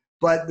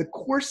 But the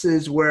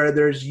courses where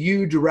there's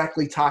you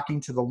directly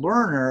talking to the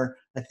learner,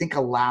 I think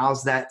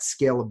allows that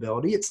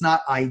scalability. It's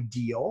not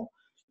ideal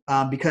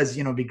because,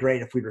 it'd be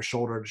great if we were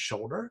shoulder to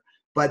shoulder.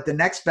 But the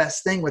next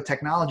best thing with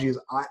technology is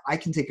I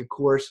can take a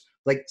course,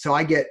 so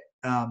I get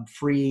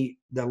free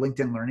the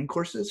LinkedIn Learning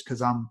courses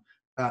because I'm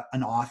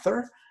an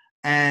author.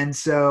 And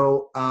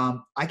so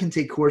I can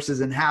take courses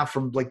and have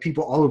from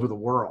people all over the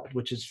world,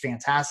 which is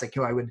fantastic,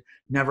 who I would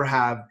never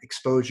have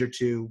exposure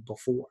to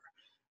before.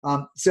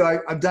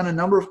 So I've done a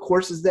number of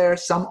courses there,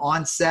 some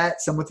on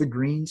set, some with a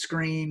green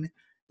screen.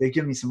 They've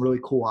given me some really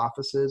cool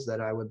offices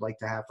that I would like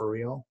to have for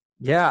real.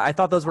 Yeah, I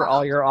thought those were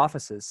all your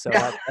offices. So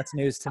that's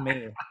news to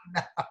me.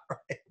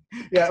 Right.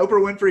 Yeah,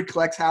 Oprah Winfrey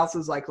collects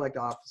houses. I collect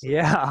offices.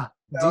 Yeah,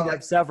 you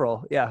have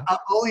several. Yeah,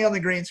 only on the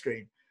green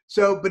screen.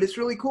 So, but it's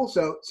really cool.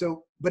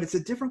 So, but it's a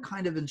different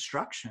kind of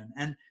instruction.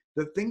 And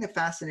the thing that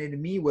fascinated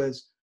me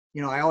was,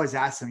 I always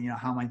ask them,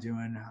 how am I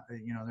doing?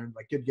 They're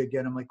like, good, good,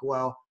 good. I'm like,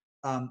 well,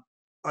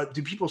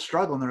 do people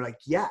struggle? And they're like,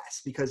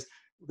 yes, because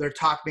they're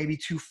talked maybe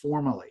too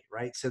formally,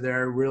 right? So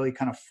they're really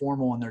kind of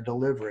formal in their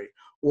delivery,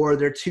 or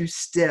they're too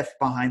stiff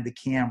behind the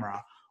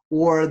camera,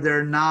 or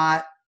they're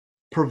not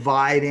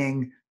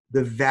providing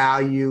the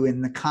value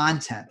in the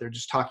content. They're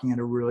just talking at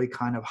a really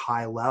kind of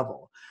high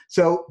level.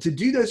 So to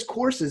do those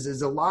courses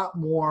is a lot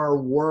more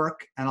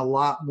work and a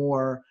lot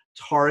more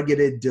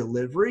targeted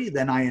delivery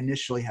than I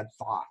initially had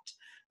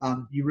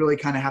thought. You really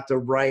kind of have to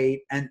write,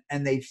 and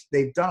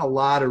they've done a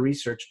lot of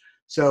research.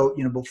 So,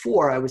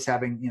 before I was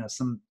having,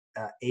 some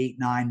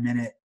 8-9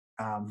 minute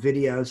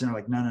videos, and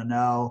they're like,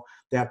 no,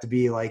 they have to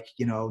be like,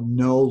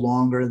 no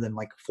longer than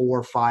like 4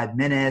 or 5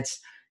 minutes.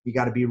 You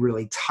got to be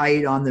really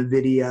tight on the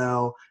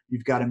video.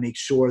 You've got to make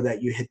sure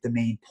that you hit the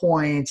main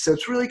points. So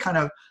it's really kind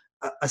of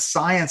a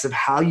science of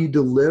how you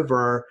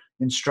deliver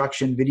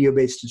instruction,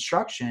 video-based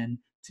instruction,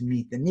 to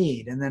meet the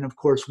need. And then, of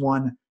course,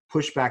 one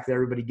pushback that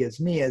everybody gives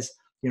me is,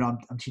 I'm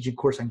teaching a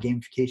course on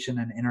gamification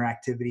and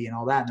interactivity and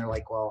all that. And they're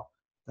like, well,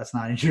 that's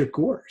not in your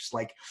course.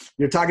 Like,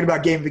 you're talking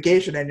about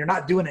gamification and you're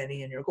not doing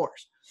any in your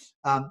course.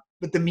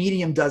 But the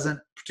medium doesn't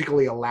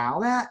particularly allow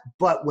that.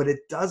 But what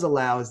it does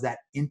allow is that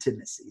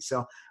intimacy.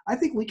 So I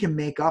think we can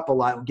make up a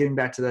lot, getting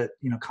back to the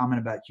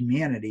comment about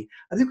humanity,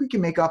 I think we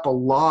can make up a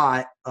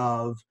lot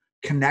of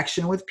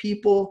connection with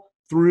people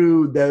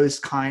through those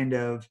kind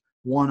of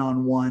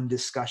one-on-one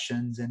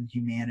discussions and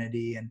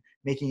humanity, and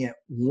making it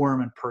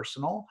warm and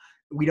personal.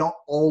 We don't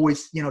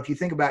always, if you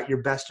think about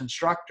your best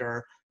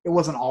instructor, it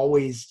wasn't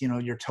always,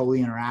 you're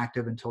totally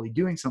interactive and totally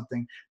doing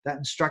something. That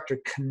instructor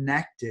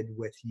connected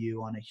with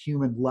you on a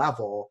human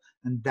level.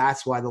 And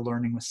that's why the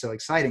learning was so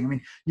exciting. I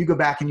mean, you go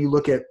back and you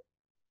look at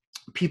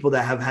people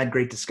that have had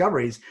great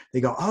discoveries.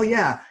 They go, oh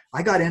yeah,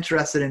 I got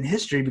interested in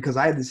history because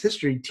I had this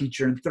history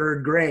teacher in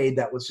 3rd grade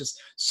that was just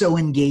so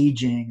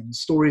engaging, and the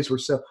stories were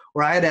so,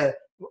 or I had a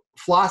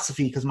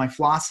philosophy because my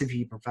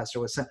philosophy professor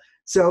was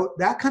so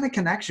that kind of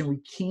connection, we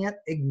can't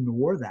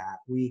ignore that.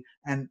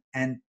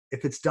 And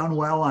if it's done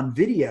well on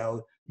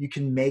video, you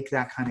can make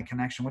that kind of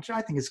connection, which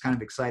I think is kind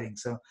of exciting.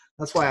 So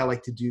that's why I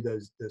like to do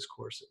those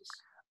courses.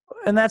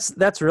 And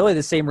that's really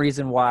the same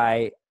reason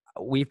why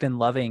we've been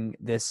loving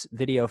this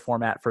video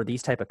format for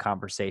these type of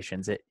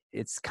conversations.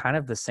 It's kind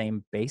of the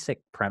same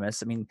basic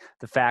premise. I mean,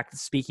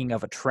 speaking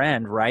of a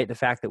trend, right? The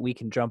fact that we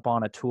can jump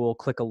on a tool,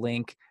 click a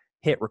link,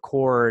 hit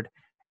record,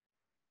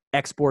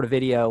 export a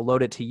video,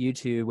 load it to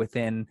YouTube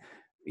within,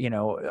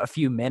 a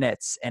few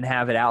minutes, and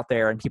have it out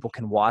there and people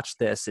can watch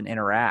this and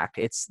interact.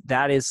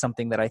 That is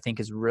something that I think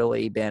has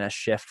really been a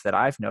shift that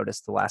I've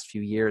noticed the last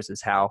few years,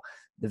 is how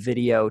the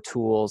video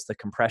tools, the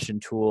compression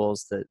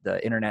tools,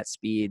 the internet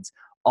speeds,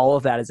 all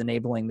of that is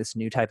enabling this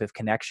new type of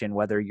connection,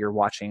 whether you're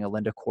watching a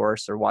Lynda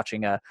course or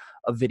watching a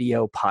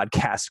video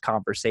podcast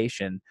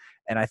conversation.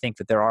 And I think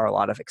that there are a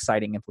lot of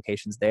exciting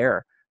implications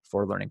there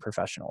for learning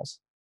professionals.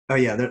 Oh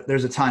yeah,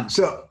 there's a ton.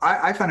 So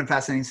I find it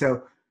fascinating.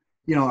 So,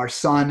 our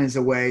son is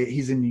away,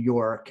 he's in New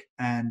York,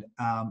 and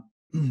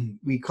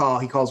he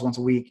calls once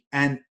a week.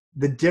 And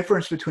the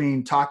difference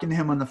between talking to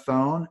him on the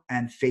phone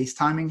and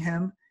FaceTiming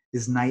him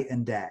is night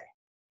and day.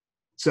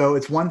 So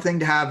it's one thing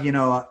to have,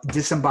 a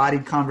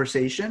disembodied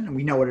conversation, and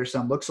we know what our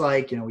son looks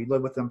like. We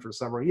lived with him for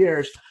several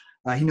years.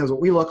 He knows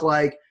what we look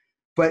like,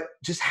 but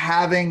just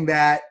having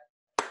that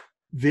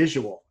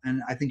visual.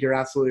 And I think you're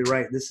absolutely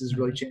right. This is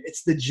really,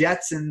 it's the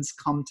Jetsons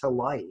come to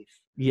life.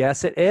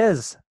 Yes, it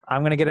is.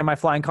 I'm going to get in my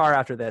flying car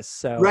after this.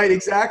 So right,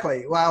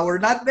 exactly. Well, we're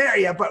not there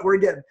yet, but we're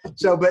getting.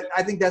 So, but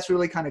I think that's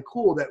really kind of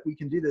cool that we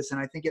can do this. And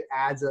I think it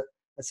adds a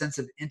sense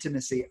of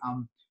intimacy.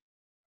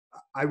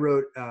 I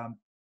wrote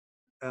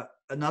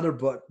another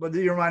book, but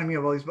you reminded me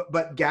of all these,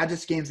 but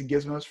Gadgets, Games, and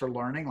Gizmos for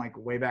Learning, like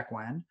way back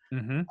when.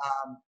 Mm-hmm.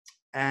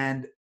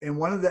 And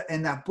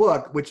in that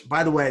book, which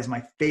by the way is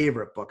my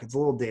favorite book, it's a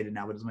little dated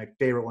now, but it's my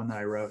favorite one that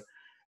I wrote.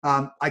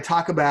 I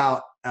talk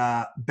about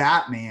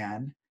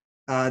Batman,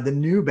 the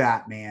new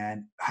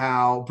Batman,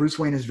 how Bruce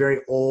Wayne is very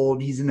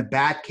old. He's in the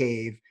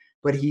Batcave,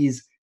 but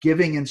he's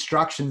giving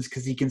instructions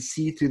because he can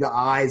see through the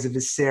eyes of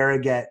his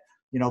surrogate,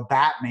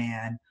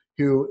 Batman,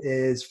 who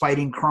is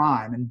fighting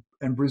crime.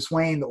 And Bruce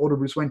Wayne, the older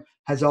Bruce Wayne,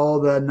 has all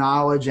the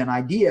knowledge and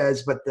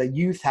ideas, but the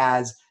youth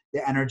has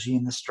the energy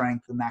and the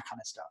strength and that kind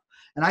of stuff.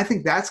 And I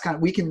think that's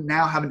we can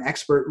now have an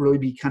expert really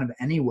be kind of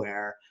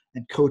anywhere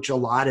and coach a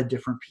lot of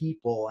different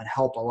people and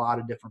help a lot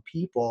of different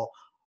people.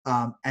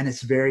 And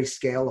it's very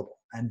scalable.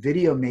 And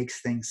video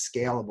makes things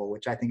scalable,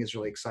 which I think is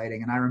really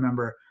exciting. And I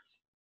remember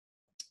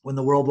when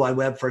the World Wide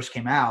Web first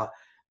came out,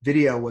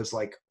 video was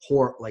like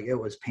it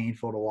was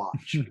painful to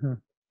watch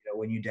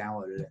when you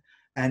downloaded it.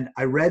 And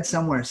I read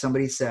somewhere,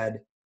 somebody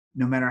said,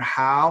 no matter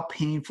how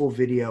painful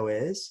video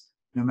is,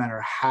 no matter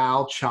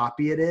how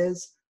choppy it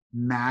is,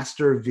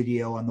 master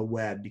video on the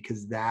web,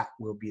 because that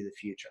will be the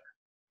future.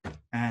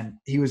 And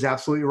he was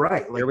absolutely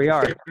right. Here we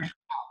are.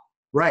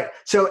 Right.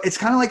 So it's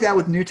kind of like that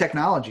with new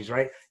technologies,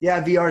 right?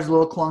 Yeah, VR is a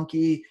little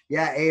clunky.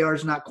 Yeah, AR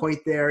is not quite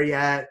there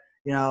yet.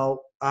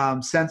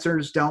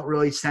 Sensors don't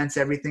really sense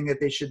everything that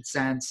they should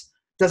sense.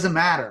 Doesn't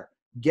matter.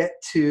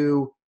 Get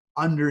to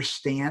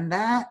understand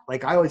that.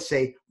 Like I always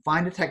say,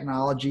 find a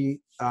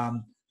technology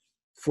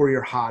for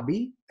your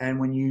hobby. And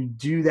when you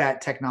do that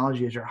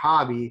technology as your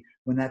hobby,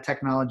 when that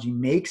technology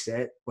makes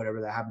it,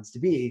 whatever that happens to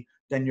be,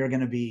 then you're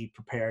going to be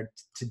prepared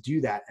to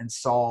do that and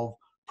solve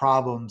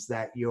problems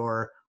that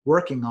you're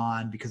working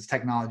on because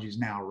technology is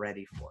now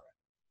ready for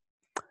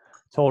it.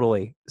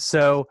 Totally.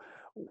 So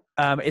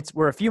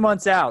we're a few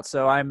months out,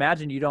 so I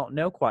imagine you don't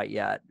know quite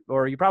yet,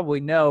 or you probably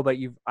know, but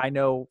I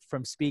know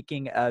from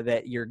speaking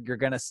that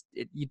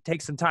you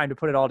take some time to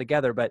put it all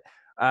together. But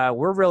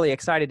we're really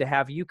excited to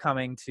have you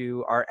coming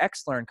to our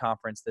eXLearn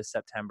conference this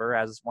September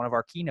as one of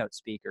our keynote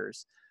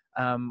speakers.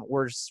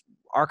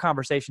 Our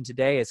conversation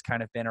today has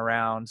kind of been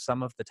around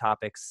some of the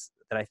topics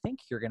that I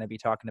think you're going to be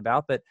talking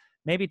about, but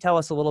maybe tell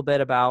us a little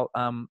bit about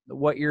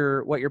what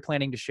you're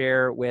planning to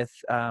share with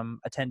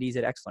attendees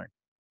at eXLearn.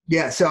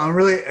 Yeah, so I'm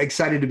really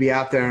excited to be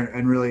out there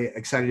and really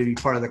excited to be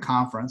part of the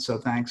conference. So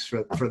thanks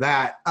for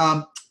that.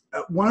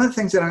 One of the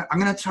things that I'm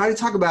going to try to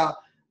talk about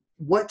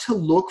what to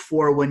look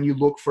for when you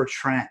look for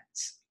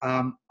trends.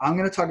 I'm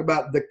going to talk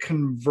about the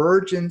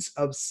convergence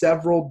of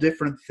several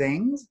different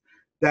things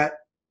that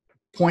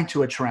point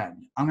to a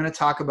trend. I'm going to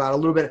talk about a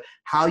little bit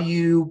how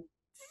you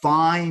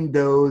find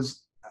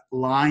those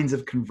lines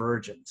of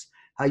convergence,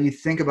 how you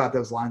think about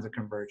those lines of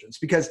convergence.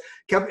 Because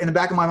in the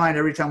back of my mind,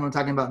 every time I'm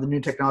talking about the new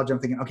technology, I'm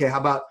thinking, okay, how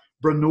about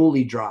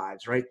Bernoulli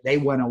drives, right? They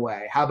went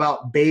away. How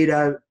about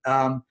beta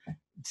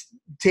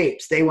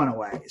tapes? They went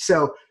away.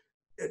 So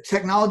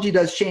technology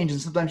does change,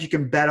 and sometimes you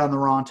can bet on the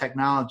wrong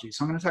technology.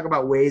 So I'm going to talk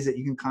about ways that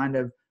you can kind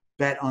of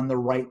bet on the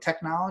right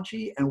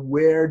technology, and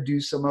where do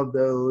some of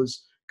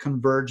those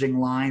converging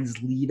lines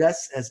lead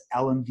us as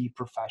L&D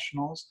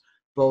professionals,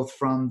 both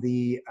from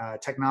the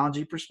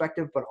technology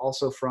perspective, but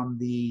also from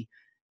the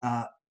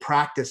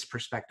practice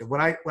perspective.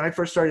 When I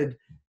first started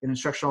in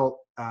instructional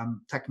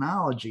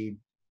technology,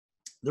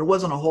 there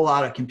wasn't a whole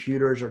lot of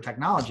computers or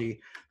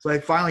technology. So I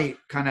finally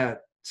kind of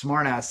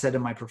smartass said to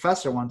my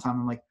professor one time,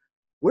 I'm like,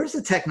 where's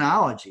the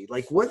technology?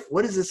 Like,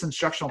 what is this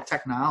instructional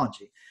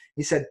technology?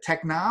 He said,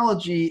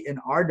 technology in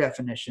our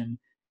definition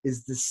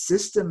is the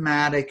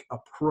systematic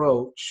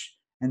approach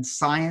and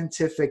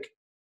scientific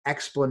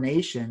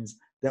explanations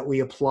that we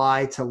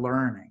apply to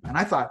learning. And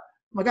I thought,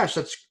 oh my gosh,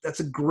 that's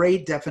a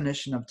great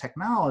definition of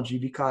technology,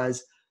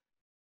 because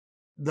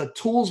the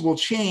tools will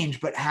change,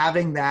 but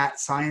having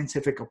that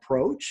scientific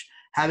approach,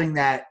 having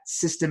that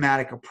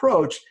systematic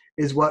approach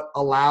is what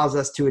allows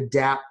us to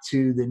adapt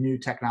to the new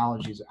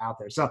technologies out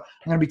there. So I'm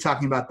going to be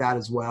talking about that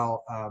as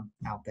well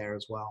out there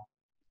as well.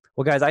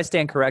 Well, guys, I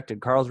stand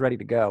corrected. Carl's ready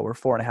to go. We're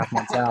 4.5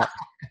 months out.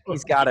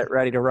 He's got it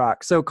ready to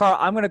rock. So, Karl,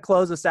 I'm going to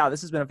close us out.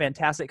 This has been a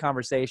fantastic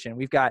conversation.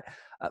 We've got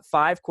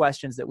 5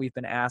 questions that we've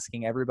been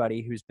asking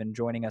everybody who's been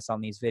joining us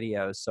on these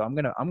videos. So I'm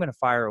gonna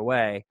fire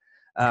away.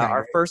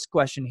 Our first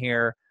question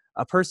here: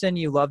 a person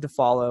you love to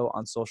follow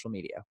on social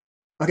media.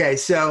 Okay,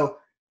 so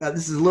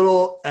this is a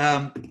little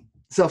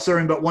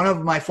self-serving, but one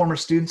of my former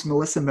students,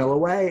 Melissa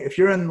Milloway, if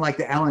you're in like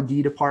the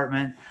L&D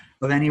department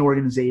of any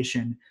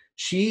organization,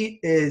 she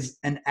is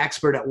an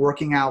expert at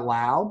working out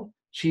loud.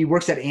 She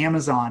works at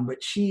Amazon, but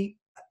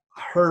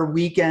her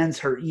weekends,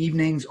 her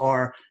evenings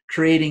are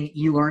creating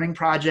e-learning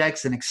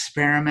projects and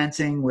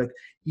experimenting with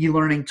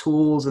e-learning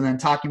tools, and then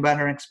talking about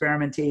her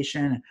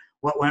experimentation and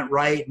what went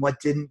right and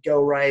what didn't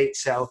go right.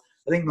 So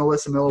I think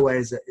Melissa Milloway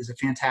is a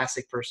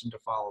fantastic person to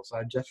follow. So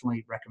I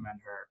definitely recommend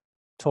her.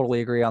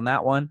 Totally agree on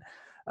that one.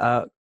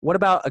 What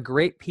about a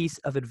great piece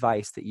of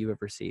advice that you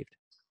have received?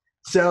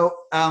 So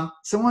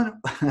someone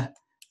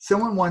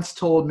once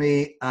told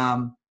me,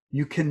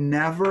 you can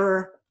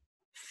never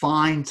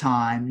find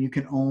time, you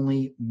can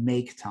only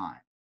make time.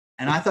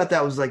 And I thought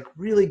that was like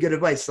really good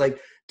advice. Like,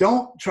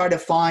 don't try to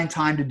find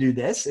time to do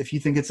this. If you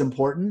think it's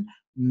important,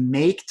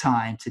 make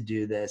time to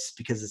do this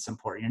because it's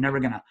important. You're never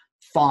going to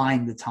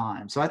find the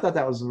time. So I thought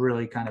that was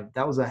really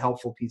that was a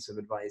helpful piece of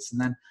advice. And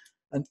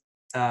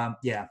then,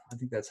 yeah, I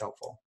think that's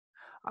helpful.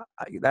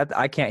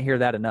 I can't hear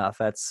that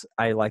enough.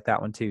 I like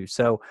that one too.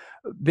 So,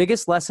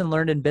 biggest lesson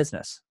learned in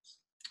business.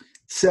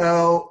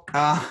 So,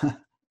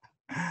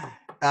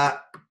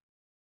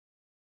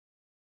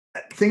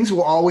 things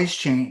will always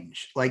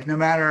change. Like, no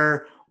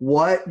matter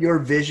what your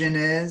vision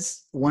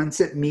is,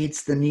 once it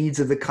meets the needs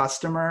of the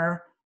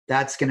customer,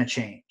 that's going to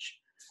change.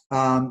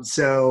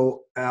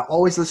 So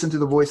always listen to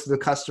the voice of the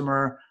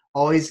customer,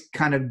 always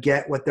kind of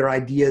get what their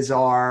ideas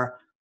are,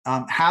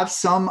 have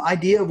some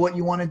idea of what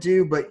you want to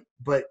do, but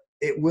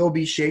it will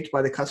be shaped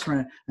by the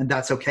customer, and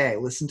that's okay.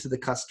 Listen to the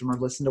customer,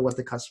 listen to what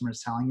the customer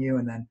is telling you,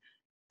 and then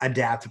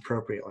adapt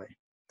appropriately.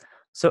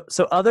 So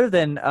other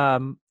than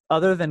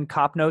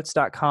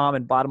copnotes.com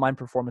and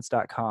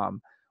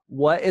bottomlineperformance.com,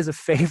 what is a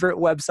favorite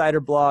website or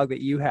blog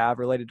that you have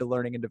related to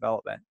learning and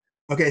development?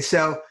 Okay,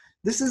 so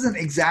this isn't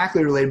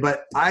exactly related,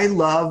 but I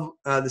love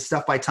the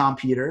stuff by Tom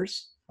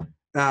Peters.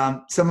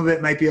 Some of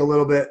it might be a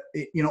little bit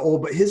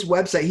old, but his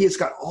website, he has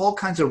got all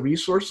kinds of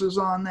resources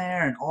on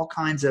there and all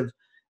kinds of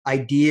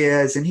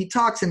ideas, and he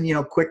talks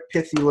in quick,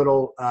 pithy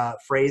little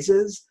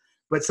phrases,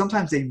 but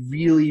sometimes they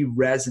really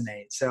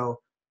resonate.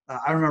 So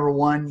I remember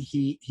one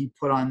he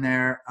put on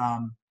there.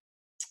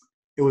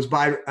 It was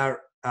by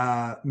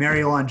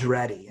Mario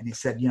Andretti, and he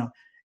said,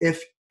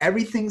 if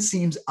everything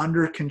seems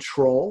under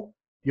control,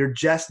 you're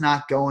just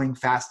not going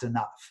fast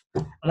enough.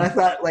 And I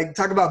thought, like,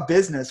 talk about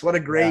business. What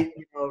a great,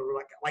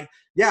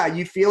 yeah,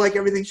 you feel like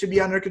everything should be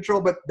under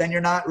control, but then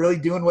you're not really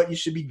doing what you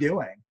should be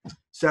doing.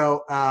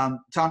 So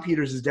Tom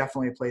Peters is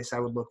definitely a place I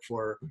would look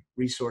for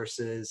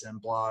resources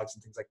and blogs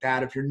and things like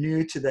that. If you're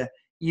new to the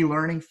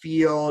e-learning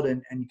field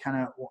and you kind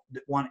of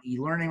want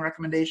e-learning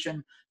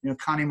recommendation,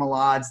 Connie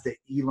Malad's the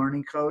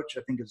e-learning coach,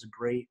 I think is a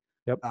great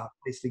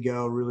place to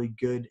go. Really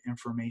good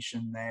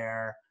information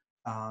there.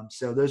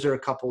 So those are a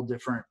couple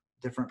different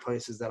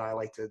places that I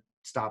like to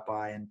stop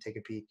by and take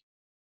a peek.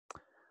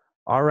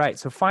 All right.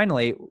 So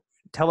finally,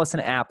 tell us an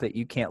app that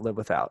you can't live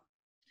without.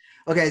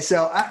 Okay.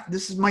 So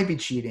this might be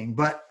cheating,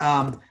 but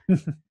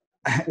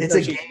it's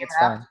a game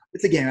app.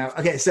 It's a game app.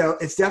 Okay. So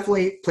it's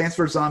definitely Plants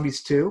vs.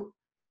 Zombies 2.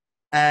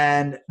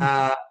 And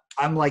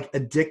I'm like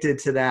addicted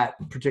to that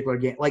particular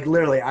game. Like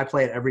literally I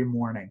play it every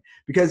morning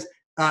because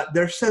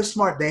they're so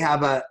smart. They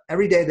have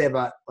every day they have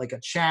a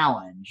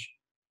challenge.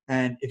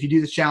 And if you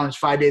do this challenge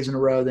 5 days in a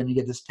row, then you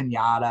get this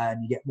piñata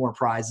and you get more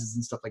prizes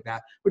and stuff like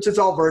that, which is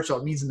all virtual.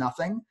 It means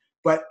nothing,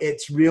 but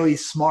it's really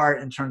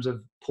smart in terms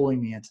of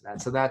pulling me into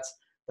that. So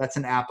that's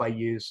an app I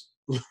use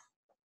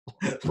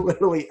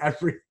literally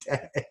every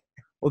day.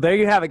 Well, there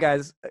you have it,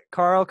 guys.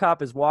 Karl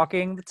Kapp is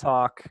walking the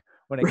talk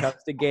when it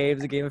comes to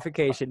games and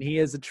gamification. He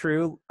is a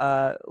true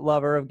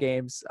lover of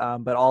games,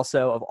 but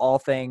also of all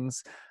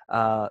things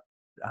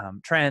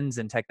trends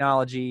and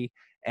technology.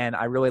 And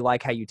I really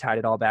like how you tied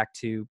it all back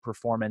to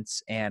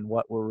performance and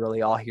what we're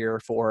really all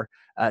here for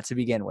to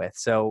begin with.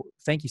 So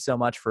thank you so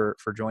much for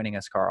joining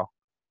us, Karl.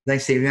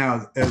 Thanks, Steve.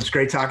 It was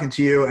great talking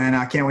to you, and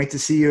I can't wait to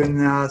see you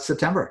in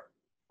September.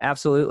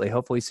 Absolutely.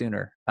 Hopefully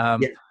sooner.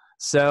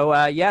 So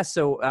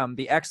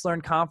the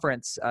eXLearn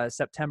conference,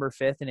 September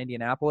 5th in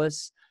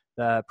Indianapolis.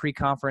 The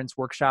pre-conference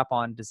workshop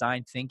on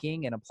design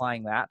thinking and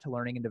applying that to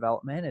learning and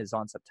development is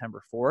on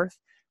September 4th.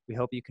 We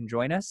hope you can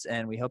join us,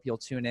 and we hope you'll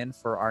tune in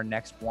for our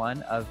next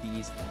one of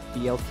these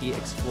BLP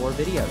Explore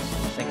videos.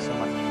 Thanks so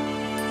much.